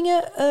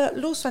vorderingen,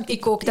 Loes. Want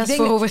ik ook, dat is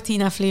voor over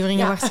 10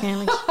 afleveringen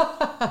waarschijnlijk.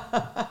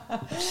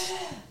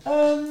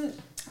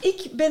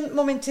 Ik ben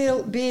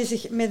momenteel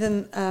bezig met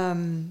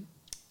een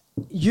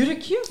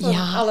jurkje voor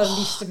het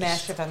allerliefste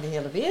meisje van de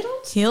hele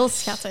wereld. Heel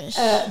schattig.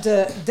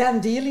 De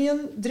Dandelion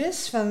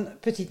dress van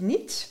Petit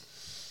Niet.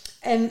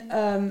 En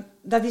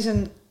dat is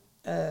een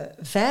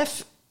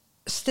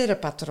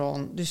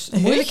 5-sterrenpatroon. Dus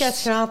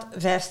moeilijkheidsgraad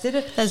 5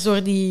 sterren. Dat is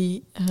door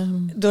die...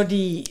 Door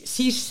die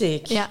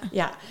siersteek.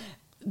 Ja.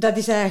 Dat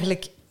is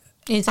eigenlijk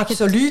eens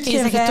absoluut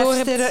geen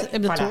 5 sterren.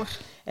 Heb je door.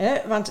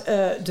 Want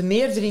de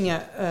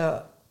meerderingen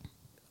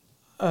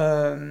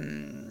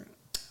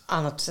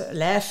aan het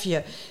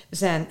lijfje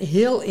zijn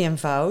heel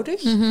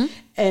eenvoudig.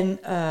 En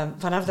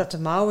vanaf dat de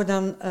mouwen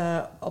dan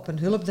op een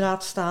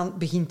hulpdraad staan,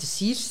 begint de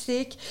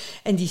siersteek.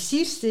 En die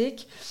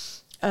siersteek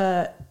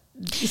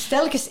is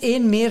telkens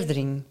 1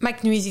 meerdering. Mag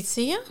ik nu eens iets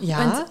zeggen? Ja.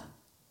 Want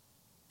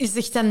is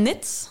echt dan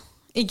net...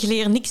 Ik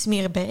leer niks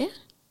meer bij.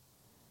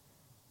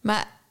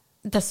 Maar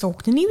dat is toch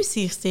ook een nieuwe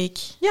siersteek?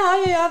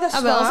 Ja, dat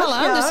is waar. Voilà,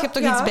 dus je hebt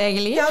toch iets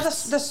bijgeleerd? Ja,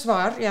 dat is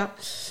waar, ja.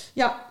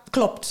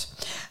 klopt.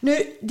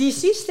 Nu, die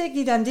siersteek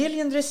die dan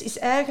deelendres is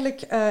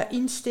eigenlijk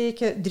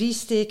insteken, 3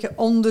 steken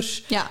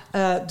onder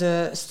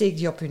de steek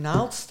die op je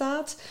naald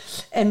staat.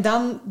 En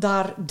dan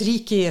daar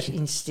 3 keer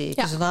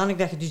insteken. Zodanig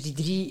dat je dus die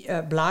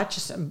 3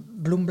 blaadjes, een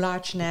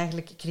bloemblaadje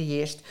eigenlijk,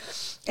 creëert.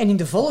 En in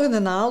de volgende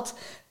naald...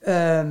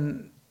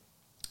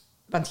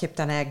 want je hebt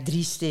dan eigenlijk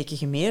 3 steken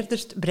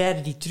gemeerderd,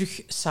 breiden die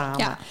terug samen.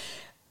 Ja.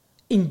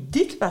 In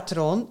dit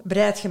patroon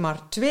breid je maar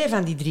 2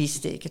 van die 3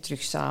 steken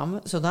terug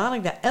samen,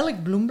 zodanig dat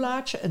elk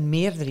bloemblaadje een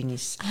meerdering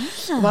is.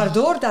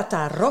 Waardoor dat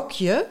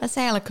rokje... Dat is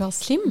eigenlijk wel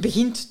slim.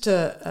 Begint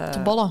te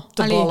bollen.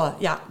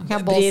 Ja,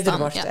 breder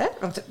wordt. Ja. Hè?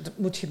 Want het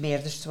moet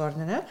gemeerderd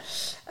worden. Hè?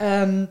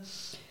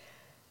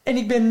 En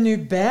ik ben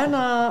nu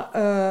bijna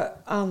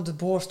aan de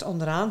boord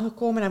onderaan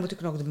gekomen. Dan moet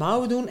ik nog de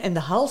mouwen doen. En de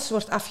hals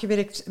wordt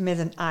afgewerkt met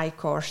een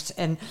I-cord.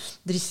 En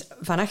er is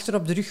van achter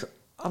op de rug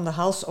aan de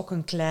hals ook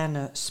een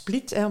kleine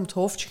split, om het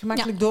hoofdje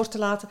gemakkelijk door te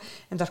laten.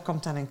 En daar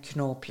komt dan een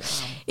knoopje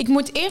aan. Ik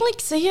moet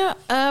eerlijk zeggen,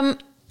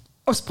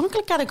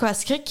 oorspronkelijk had ik wel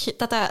schrik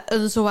dat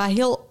zo wat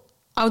heel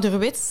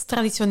ouderwets,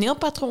 traditioneel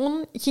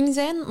patroon ging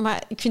zijn.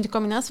 Maar ik vind de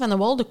combinatie van de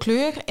wol, de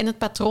kleur en het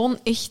patroon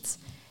echt...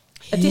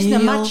 Het is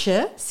een match,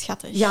 hè?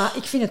 Schattig. Ja,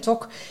 ik vind het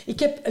ook. Ik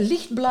heb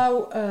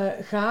lichtblauw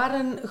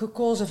garen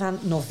gekozen van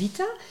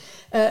Novita.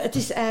 Het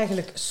is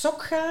eigenlijk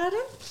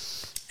sokgaren.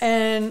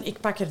 En ik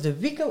pak er de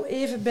wikkel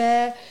even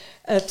bij.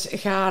 Het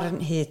garen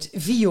heet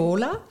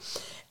Viola.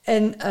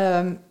 En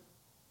er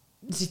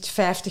zit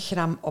 50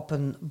 gram op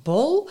een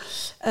bol.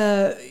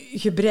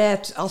 Je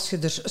breidt, als je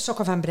er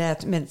sokken van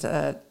breidt, met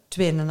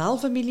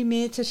 2,5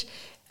 millimeter.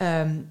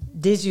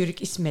 Deze jurk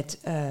is met...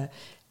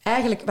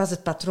 Eigenlijk was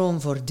het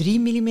patroon voor 3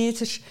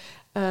 millimeter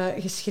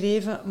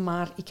geschreven,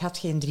 maar ik had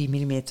geen 3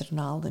 millimeter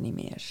naalden niet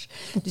meer.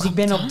 Dus ik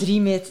ben op 3,5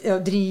 millimeter.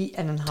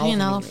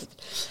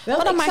 Wel,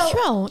 maar dat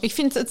mag wel. Ik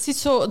vind, het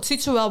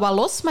zit zo wel wat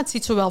los, maar het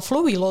zit zo wel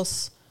flowy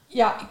los.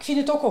 Ja, ik vind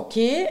het ook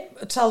oké.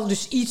 Het zal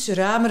dus iets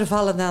ruimer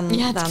vallen dan...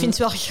 Ja, ik vind het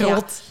wel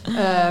groot.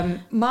 Ja.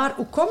 Maar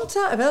hoe komt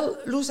dat? Wel,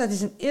 Loes, dat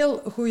is een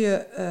heel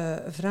goede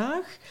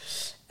vraag.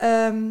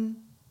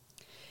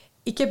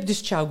 Ik heb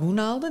dus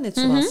Chaogu-naalden, net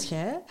zoals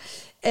jij.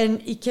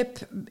 En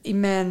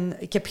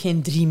ik heb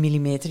geen 3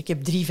 millimeter, ik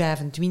heb 3,25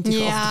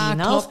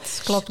 of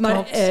 3,5. Klopt.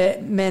 Maar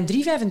mijn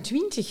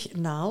 3,25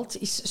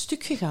 naald is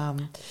stuk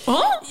gegaan.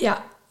 Oh?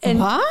 Ja.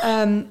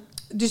 En,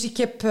 dus ik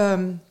heb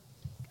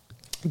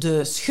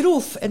de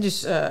schroef, en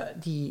dus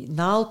die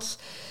naald...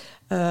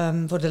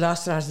 voor de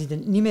luisteraars die er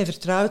niet mee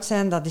vertrouwd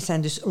zijn, dat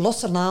zijn dus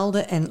losse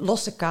naalden en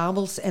losse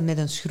kabels. En met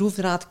een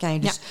schroefdraad kan je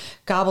dus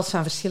kabels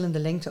van verschillende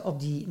lengten op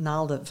die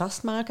naalden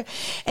vastmaken.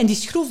 En die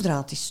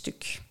schroefdraad is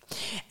stuk.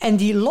 En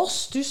die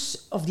lost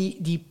dus, of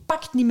die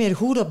pakt niet meer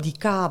goed op die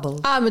kabel.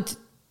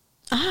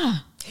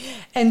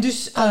 En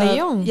dus...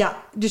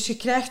 dus je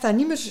krijgt dat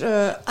niet meer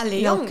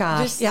in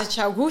elkaar. Dus de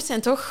Chaogu's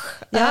zijn toch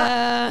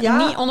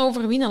niet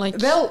onoverwinnelijk.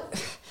 Wel,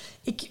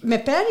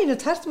 met pijn in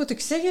het hart moet ik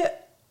zeggen...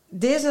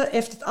 Deze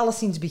heeft het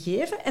alleszins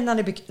begeven. En dan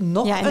heb ik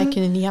nog en dat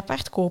kun je niet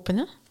apart kopen,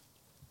 hè?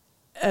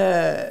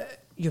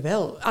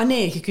 Jawel.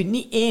 Nee, je kunt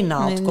niet 1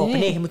 naald kopen.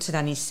 Nee, je moet ze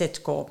dan in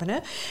set kopen. Hè.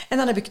 En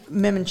dan heb ik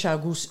met mijn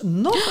Chaogu's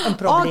nog een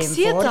probleem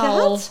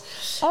gehad.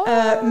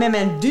 Met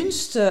mijn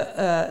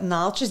dunste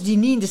naaldjes, die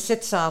niet in de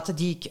set zaten,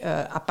 die ik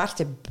apart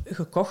heb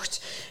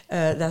gekocht.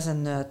 Dat is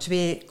een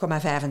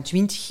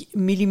 2,25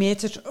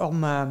 millimeter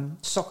om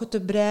sokken te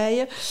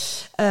breien.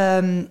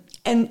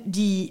 En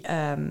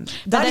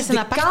daar is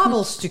een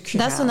kabelstuk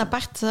gegaan. Dat is een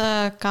apart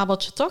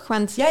kabeltje, toch?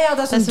 Want ja,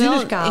 dat is een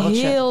dunner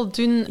kabeltje. Heel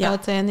dun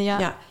uiteinde,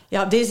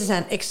 Ja, deze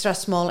zijn extra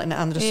small en de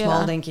andere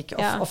small, denk ik.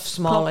 Of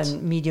small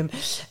en medium.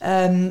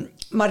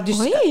 Maar dus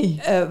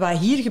wat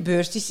hier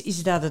gebeurd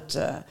is dat het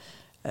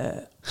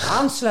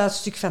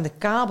aansluitstuk van de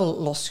kabel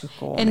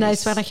losgekomen is. En dat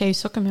is waar dat jij je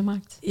sokken mee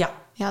maakt? Ja.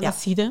 Dat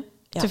zie je.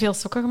 Ja. Te veel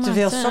sokken gemaakt. Te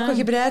veel sokken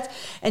gebreid.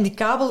 En die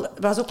kabel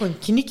was ook een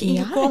knik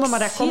ingekomen, maar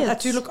dat komt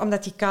natuurlijk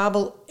omdat die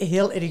kabel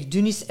heel erg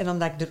dun is en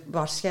omdat ik er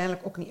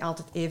waarschijnlijk ook niet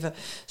altijd even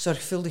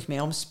zorgvuldig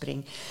mee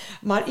omspring.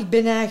 Maar ik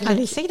ben eigenlijk...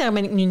 Allee, zeg, daar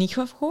ben ik nu niet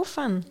goed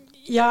van.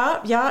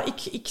 Ja,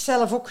 ik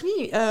zelf ook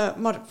niet.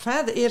 Maar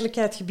de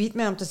eerlijkheid gebiedt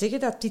mij om te zeggen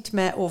dat dit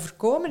mij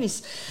overkomen is.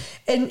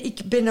 En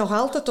ik ben nog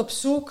altijd op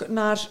zoek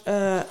naar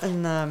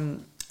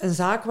een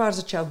zaak waar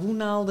ze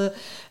Chaogu-naalden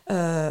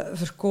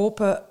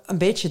verkopen, een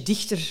beetje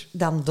dichter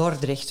dan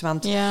Dordrecht.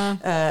 Want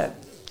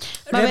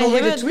Rebel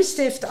with a Twist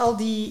heeft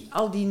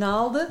al die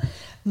naalden.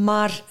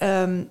 Maar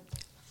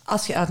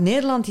als je uit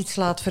Nederland iets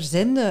laat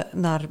verzenden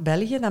naar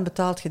België, dan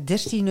betaalt je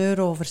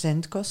 €13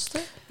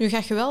 verzendkosten. Nu ga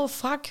je wel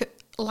vaak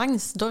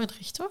langs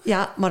Dordrecht, toch?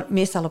 Ja, maar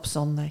meestal op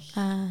zondag.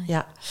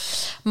 Ja.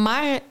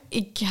 Maar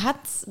ik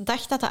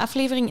dacht dat de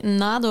aflevering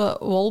na de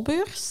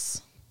wolbeurs...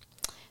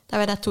 dat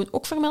wij dat toen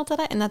ook vermeld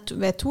hadden en dat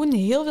wij toen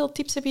heel veel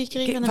tips hebben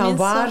gekregen van de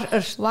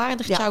mensen waar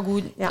er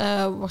Chaogu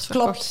wordt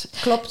verkocht.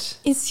 Klopt.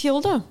 In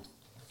Schilde,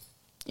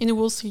 in de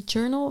Wall Street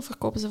Journal,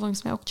 verkopen ze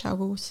volgens mij ook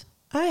Chaogu's.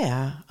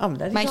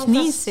 Maar ik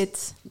niet in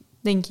set,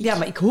 denk ik. Ja,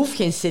 maar ik hoef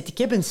geen set. Ik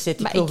heb een set.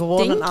 Ik wil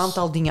gewoon een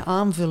aantal dingen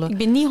aanvullen. Ik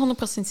ben niet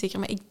 100% zeker,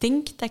 maar ik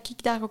denk dat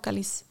ik daar ook al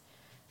eens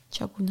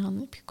Chagunan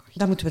heb gekocht.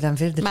 Dat moeten we dan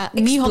verder maar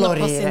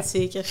exploreren. niet 100%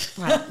 zeker.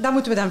 Ja, dat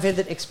moeten we dan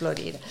verder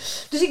exploreren.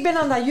 Dus ik ben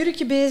aan dat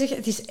jurkje bezig.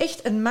 Het is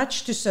echt een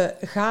match tussen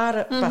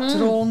garen,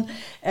 patroon.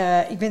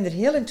 Ik ben er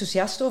heel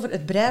enthousiast over.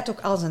 Het breidt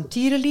ook als een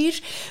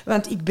tierenlier.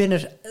 Want ik ben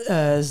er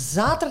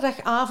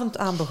zaterdagavond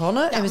aan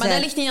begonnen. Ja, en maar dat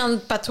ligt niet aan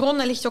het patroon,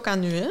 dat ligt ook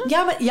aan u, hè?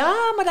 Ja,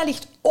 maar dat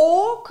ligt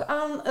ook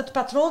aan het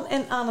patroon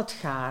en aan het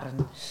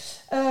garen.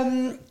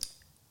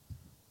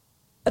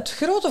 Het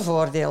grote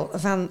voordeel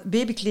van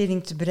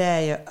babykleding te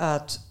breien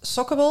uit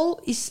sokkenwol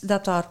is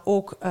dat daar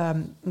ook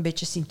een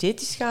beetje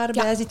synthetisch garen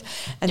bij zit.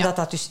 En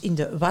dat dus in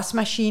de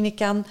wasmachine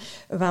kan.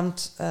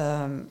 Want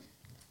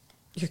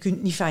je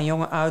kunt niet van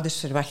jonge ouders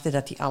verwachten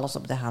dat die alles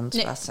op de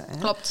hand wassen. Hè.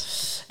 Klopt.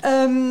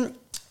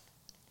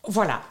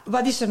 Voilà.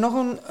 Wat is er nog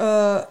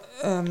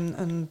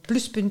een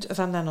pluspunt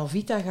van dat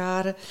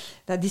Novita-garen?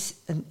 Dat is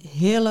een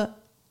hele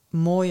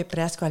mooie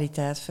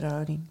prijs-kwaliteit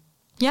verhouding.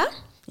 Ja?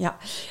 Ja.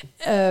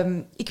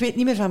 Ik weet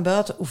niet meer van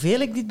buiten hoeveel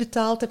ik dit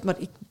betaald heb, maar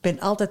ik ben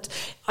altijd...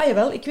 Ah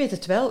jawel, ik weet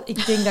het wel.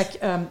 Ik denk dat ik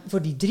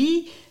voor die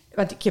 3...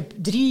 Want ik heb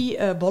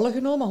 3 bollen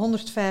genomen,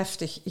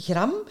 150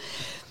 gram.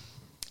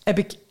 Heb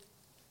ik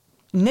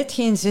net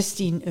geen €16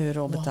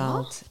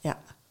 betaald. Wat? Ja.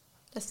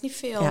 Dat is niet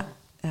veel.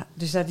 Ja,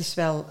 dus dat is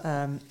wel...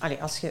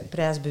 als je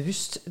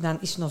prijsbewust, dan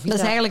is Novita... Dat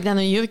is eigenlijk dan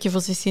een jurkje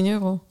voor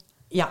 €16.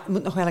 Ja, er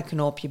moet nog wel een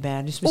knoopje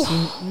bij. Dus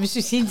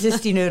misschien €16,5.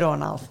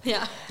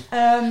 Ja.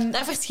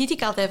 Daar verschiet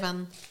ik altijd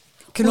van.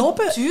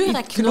 Knopen? Hoe duur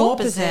dat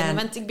knopen zijn.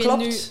 Want ik ben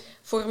nu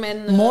voor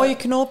mijn... mooie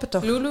knopen,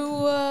 toch?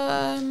 Lulu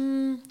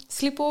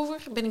slipover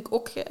ben ik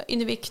ook in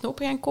de week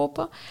knopen gaan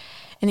kopen.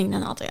 En ik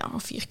denk altijd,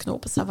 4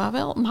 knopen, ça va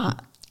wel. Maar...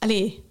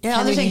 Allee,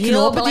 er zijn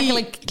knopen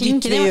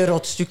die €2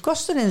 het stuk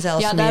kosten en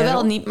zelfs meer. Ja, dat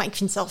wel niet. Maar ik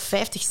vind zelf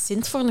 50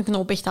 cent voor een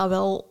knoop echt al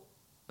wel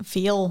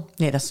veel.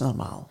 Nee, dat is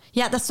normaal.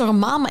 Ja, dat is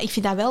normaal, maar ik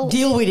vind dat wel...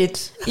 Deal with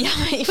it. Ja,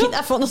 maar ik vind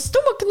dat voor een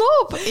stomme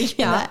knoop. Ik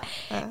vind dat...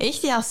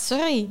 Echt,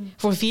 sorry.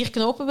 Voor 4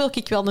 knopen wil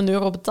ik wel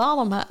 €1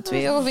 betalen, maar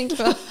 €2 vind ik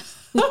wel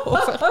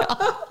over.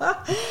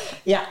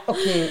 Ja,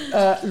 oké.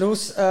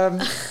 Loes,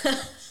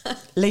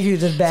 leg u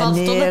erbij Valt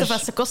neer. het op dat de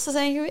vaste kosten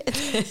zijn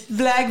geweest?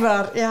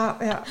 Blijkbaar,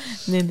 ja.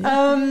 Nee.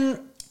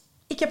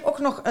 Ik heb ook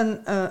nog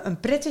een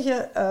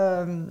prettige...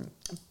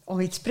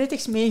 iets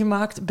prettigs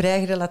meegemaakt,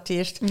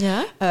 breigerelateerd.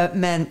 Ja?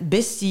 Mijn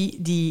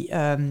bestie,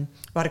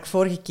 waar ik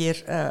vorige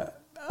keer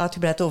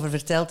uitgebreid over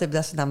verteld heb,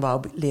 dat ze dan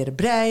wou leren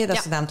breien, dat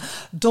ze dan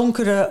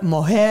donkere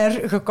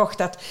mohair gekocht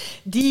had,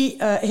 die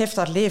heeft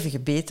haar leven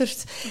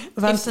gebeterd.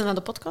 Heeft ze naar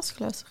de podcast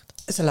geluisterd?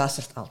 Ze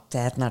luistert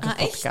altijd naar de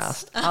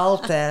podcast. Echt?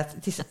 Altijd.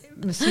 Het is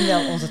misschien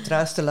wel onze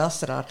trouwste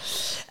luisteraar.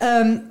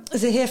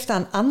 Ze heeft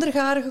dan andere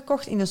garen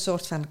gekocht in een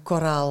soort van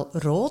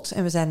koraalrood.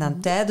 En we zijn dan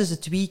tijdens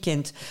het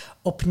weekend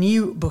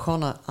opnieuw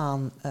begonnen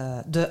aan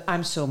de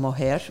I'm So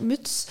Mohair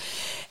muts.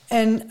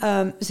 En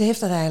ze heeft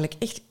dat eigenlijk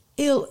echt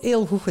heel,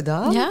 heel goed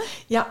gedaan. Ja?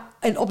 Ja.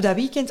 En op dat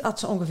weekend had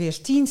ze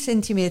ongeveer 10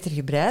 centimeter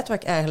gebreid,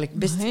 wat ik eigenlijk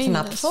best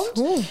knap vond.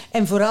 Goed.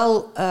 En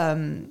vooral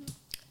in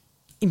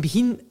het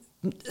begin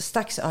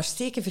stak ze haar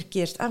steken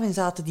verkeerd af en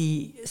zaten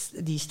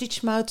die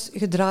stitchmouth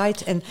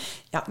gedraaid. En,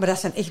 maar dat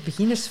zijn echt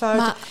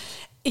beginnersfouten. Maar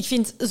ik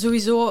vind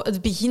sowieso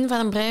het begin van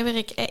een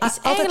breiwerk is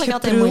eigenlijk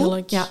altijd geprul.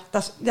 moeilijk. Ja,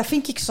 dat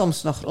vind ik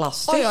soms nog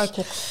lastig. Oh ja, ik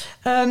ook.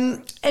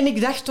 En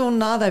ik dacht toen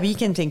na dat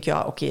weekend,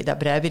 oké, dat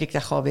breiwerk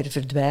dat gaat weer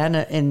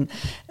verdwijnen. En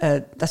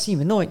dat zien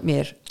we nooit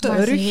meer terug.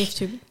 Maar ze heeft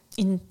u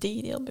in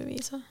tegendeel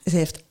bewezen. Ze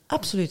heeft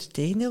absoluut het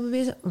tegendeel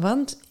bewezen,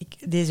 want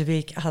deze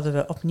week hadden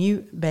we opnieuw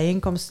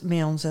bijeenkomst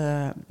met ons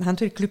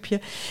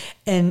handwerkclubje.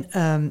 En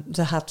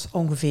ze had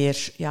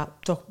ongeveer,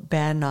 toch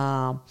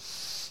bijna,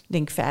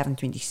 denk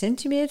 25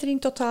 centimeter in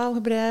totaal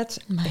gebreid.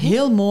 Amai.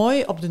 Heel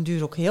mooi, op den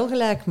duur ook heel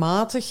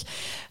gelijkmatig.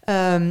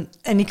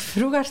 En ik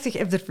vroeg haar, heb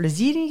je er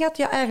plezier in gehad?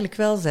 Ja, eigenlijk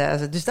wel, zei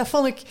ze. Dus dat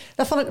vond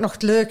ik nog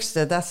het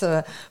leukste. Dat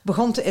ze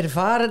begon te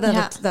ervaren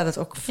dat het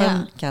ook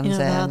fun kan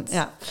zijn.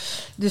 Ja.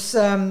 Dus,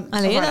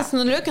 Allee, dat is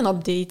een leuke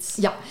update.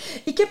 Ja.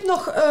 Ik heb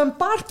nog een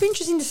paar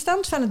puntjes in de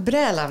stand van het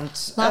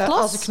breiland.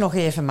 Als ik nog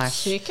even mag.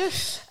 Zeker.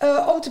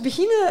 Om te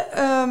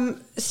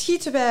beginnen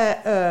schieten wij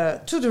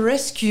to the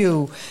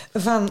rescue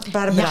van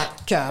Barbara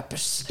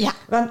Kuipers. Ja.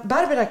 Want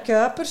Barbara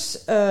Kuipers,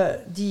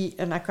 die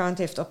een account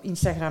heeft op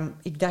Instagram,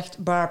 ik dacht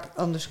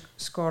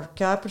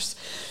Barb_Kuipers,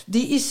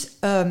 die is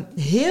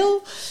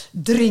heel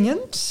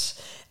dringend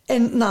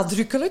en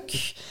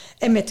nadrukkelijk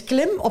en met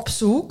klem op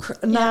zoek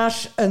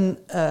naar een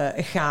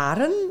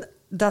garen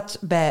dat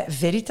bij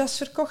Veritas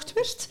verkocht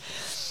werd.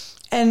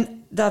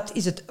 En dat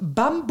is het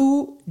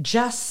bamboe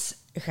jazz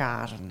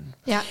garen.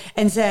 Ja.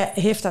 En zij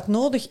heeft dat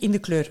nodig in de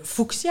kleur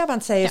fuchsia,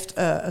 want zij heeft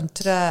een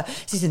trui...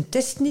 Ze is een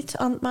testnit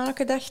aan het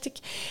maken, dacht ik.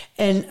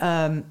 En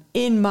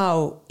 1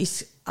 mouw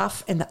is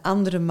af en de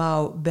andere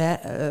mouw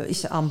is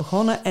ze aan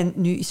begonnen. En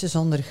nu is ze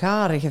zonder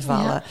garen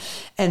gevallen. Ja.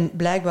 En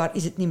blijkbaar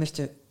is het niet meer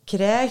te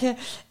krijgen.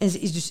 En ze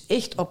is dus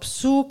echt op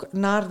zoek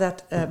naar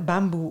dat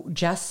bamboe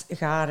jazz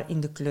garen in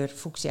de kleur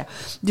fuchsia.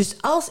 Dus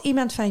als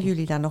iemand van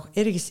jullie dan nog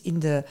ergens in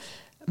de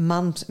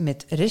mand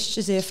met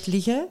restjes heeft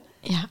liggen...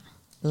 Ja.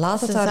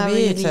 Laat het haar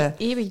weten.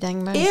 Eeuwig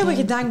dankbaar Eeuwige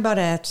zijn.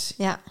 dankbaarheid.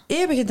 Ja.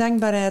 Eeuwige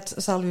dankbaarheid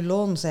zal uw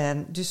loon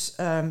zijn. Dus,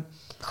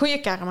 Goeie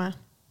karma.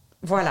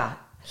 voilà.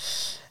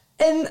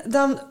 En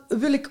dan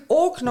wil ik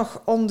ook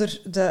nog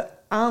onder de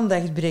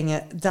aandacht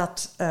brengen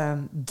dat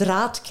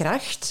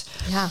draadkracht...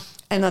 Ja,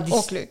 en dat is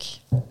ook leuk.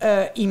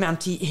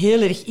 Iemand die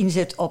heel erg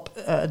inzet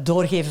op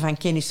doorgeven van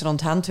kennis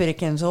rond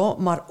handwerk en zo,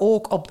 maar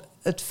ook op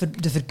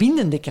de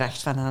verbindende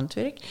kracht van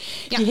handwerk.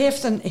 Ja. Die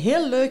heeft een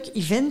heel leuk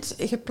event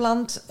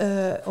gepland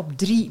op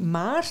 3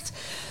 maart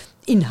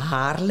in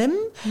Haarlem.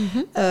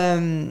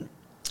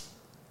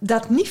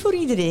 Dat niet voor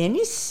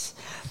iedereen is.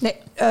 Nee.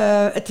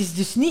 Het is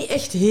dus niet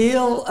echt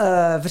heel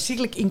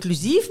verschrikkelijk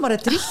inclusief, maar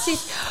het richt zich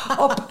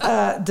op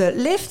de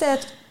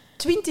leeftijd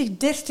 20,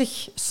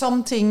 30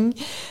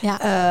 something.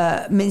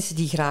 Ja. Mensen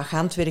die graag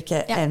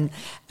handwerken en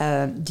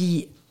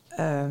die...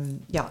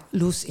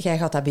 Loes, jij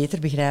gaat dat beter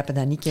begrijpen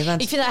dan ik. Hè,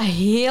 want... Ik vind dat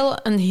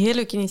een heel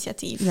leuk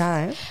initiatief. Ja,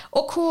 hè?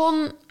 Ook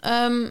gewoon...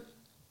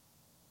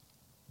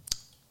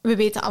 we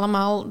weten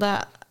allemaal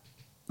dat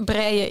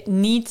breien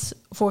niet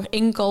voor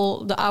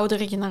enkel de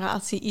oudere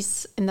generatie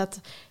is en dat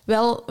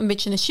wel een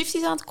beetje een shift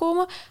is aan het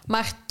komen.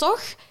 Maar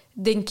toch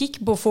denk ik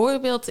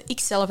bijvoorbeeld, ik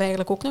zelf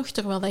eigenlijk ook nog,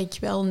 terwijl ik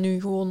wel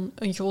nu gewoon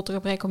een grotere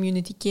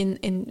breicommunity ken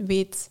en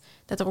weet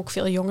dat er ook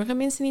veel jongere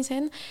mensen in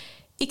zijn.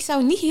 Ik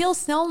zou niet heel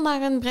snel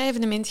naar een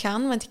breievenement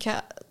gaan, want ik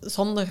ga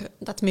zonder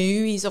dat het met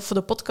u is of voor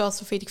de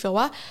podcast of weet ik veel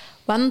wat.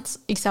 Want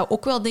ik zou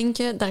ook wel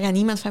denken, daar gaat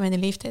niemand van mijn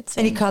leeftijd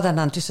zijn. En ik ga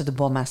dan tussen de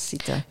bomma's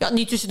zitten. Ja,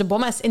 niet tussen de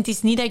bomma's. En het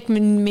is niet dat ik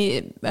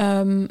met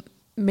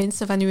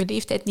mensen van uw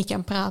leeftijd niet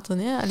kan praten.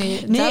 Hè.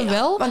 Allee, nee, dat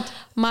wel.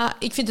 Maar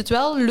ik vind het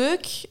wel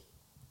leuk...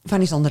 Van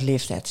eens onder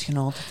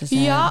leeftijdsgenoten te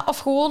zijn. Ja, of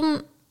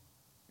gewoon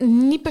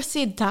niet per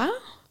se dat.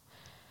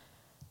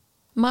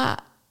 Maar...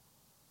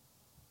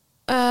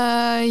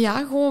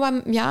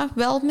 gewoon wat,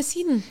 wel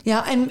misschien.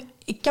 Ja, en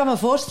ik kan me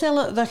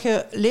voorstellen dat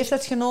je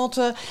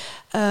leeftijdsgenoten...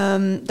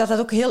 dat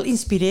ook heel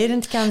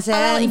inspirerend kan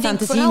zijn. Ik van denk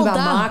te zien, wat dat.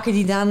 maken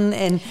die dan?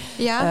 En,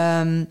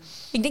 ja.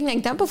 Ik denk dat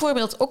ik dan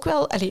bijvoorbeeld ook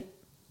wel...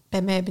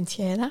 bij mij bent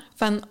jij dat.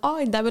 Van,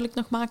 dat wil ik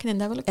nog maken en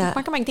dat wil ik nog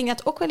maken. Maar ik denk dat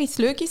het ook wel iets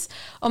leuk is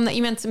om dat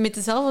iemand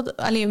met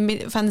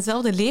van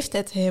dezelfde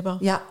leeftijd te hebben.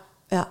 Ja.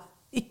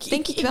 Ik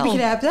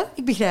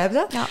begrijp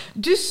dat. Ja.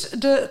 Dus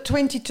de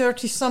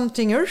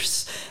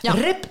 20-30-somethingers,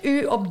 rep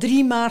u op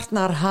 3 maart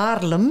naar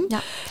Haarlem. Ja.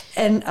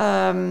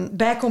 En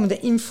bijkomende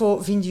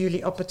info vinden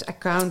jullie op het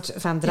account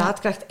van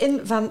Draadkracht en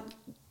van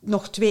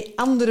nog 2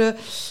 andere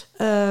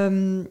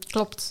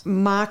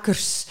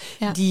makers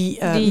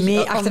die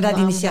mee achter dat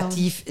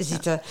initiatief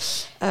zitten.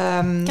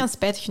 Ik kan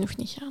spijtig genoeg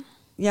niet gaan.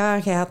 Ja,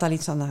 jij had al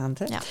iets aan de hand.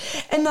 Hè? Ja.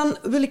 En dan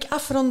wil ik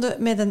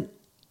afronden met een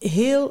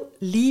heel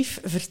lief,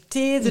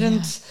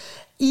 vertederend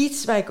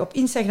iets waar ik op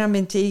Instagram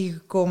ben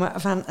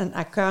tegengekomen van een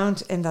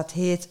account en dat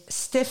heet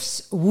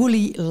Steph's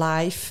Woolly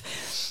Life.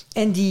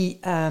 En die,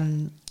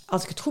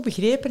 als ik het goed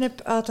begrepen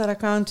heb uit haar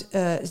account,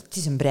 het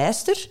is een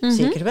breister,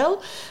 zeker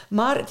wel,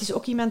 maar het is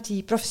ook iemand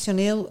die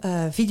professioneel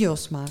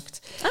video's maakt.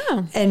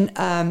 En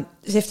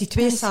ze heeft die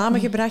 2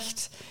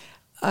 samengebracht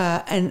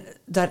en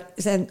daar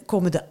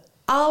komen de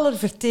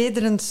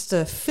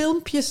allervertederendste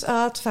filmpjes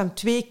uit van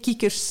 2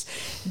 kikkers,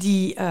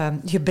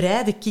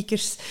 gebreide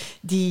kikkers,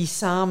 die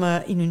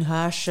samen in hun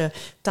huisje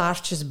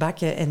taartjes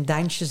bakken en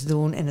dansjes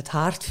doen en het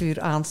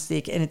haardvuur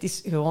aansteken. En het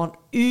is gewoon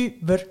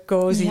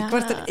ubercozy. Ik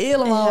word er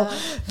helemaal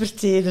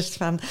vertederd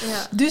van.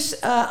 Ja.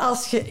 Dus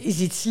als je eens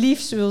iets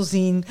liefs wil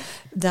zien,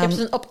 dan... Je hebt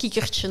een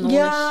opkikkertje nodig.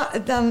 Ja,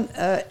 dan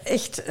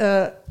echt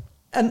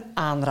een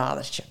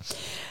aanradertje.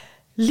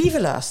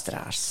 Lieve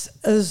luisteraars,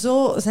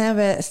 zo zijn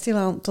wij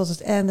stilaan tot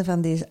het einde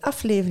van deze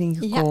aflevering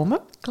gekomen.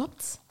 Ja,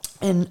 klopt.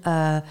 En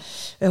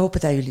wij hopen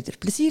dat jullie er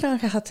plezier aan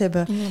gehad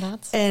hebben.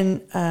 Inderdaad.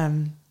 En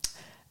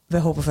we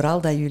hopen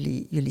vooral dat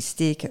jullie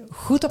steken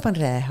goed op een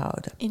rij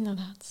houden.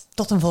 Inderdaad.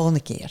 Tot een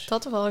volgende keer.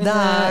 Tot de volgende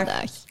dag.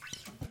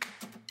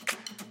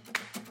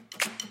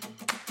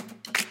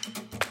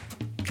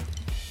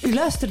 U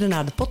luisterde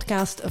naar de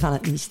podcast van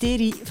het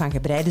Ministerie van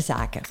Gebreide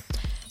Zaken.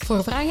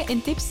 Voor vragen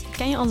en tips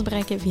kan je ons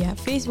bereiken via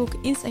Facebook,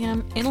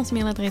 Instagram en ons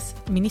mailadres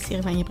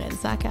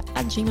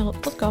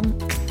ministerievangebreidezaken@gmail.com.